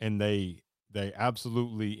 and they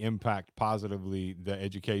absolutely impact positively the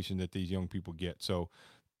education that these young people get. So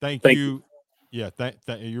thank you. Yeah,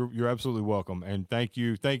 you're absolutely welcome, and thank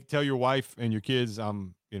you. Tell your wife and your kids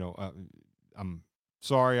I'm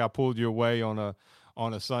sorry I pulled you away on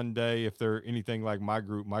a Sunday. If they're anything like my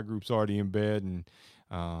group's already in bed, and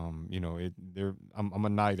I'm a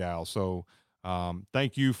night owl. So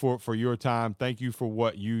thank you for your time. Thank you for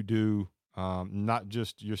what you do, not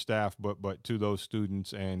just your staff, but to those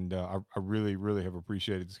students. And I really have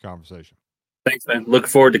appreciated this conversation. Thanks, man. Look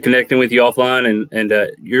forward to connecting with you offline. And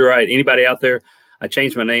you're right. Anybody out there, I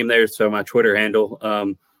changed my name there, so my Twitter handle.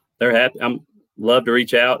 They're happy. I'm love to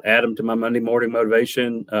reach out, add them to my Monday morning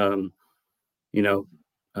motivation.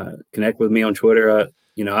 Connect with me on Twitter.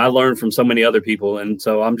 I learn from so many other people, and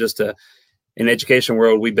so I'm just in education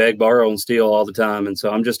world, we beg, borrow, and steal all the time, and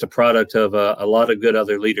so I'm just a product of a lot of good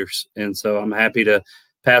other leaders, and so I'm happy to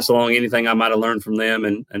pass along anything I might have learned from them,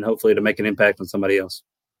 and hopefully to make an impact on somebody else.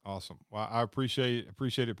 Awesome. Well, I appreciate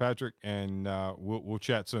it, Patrick, and we'll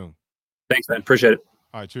chat soon. Thanks, man. Appreciate it.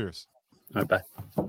 All right. Cheers. All right. Bye.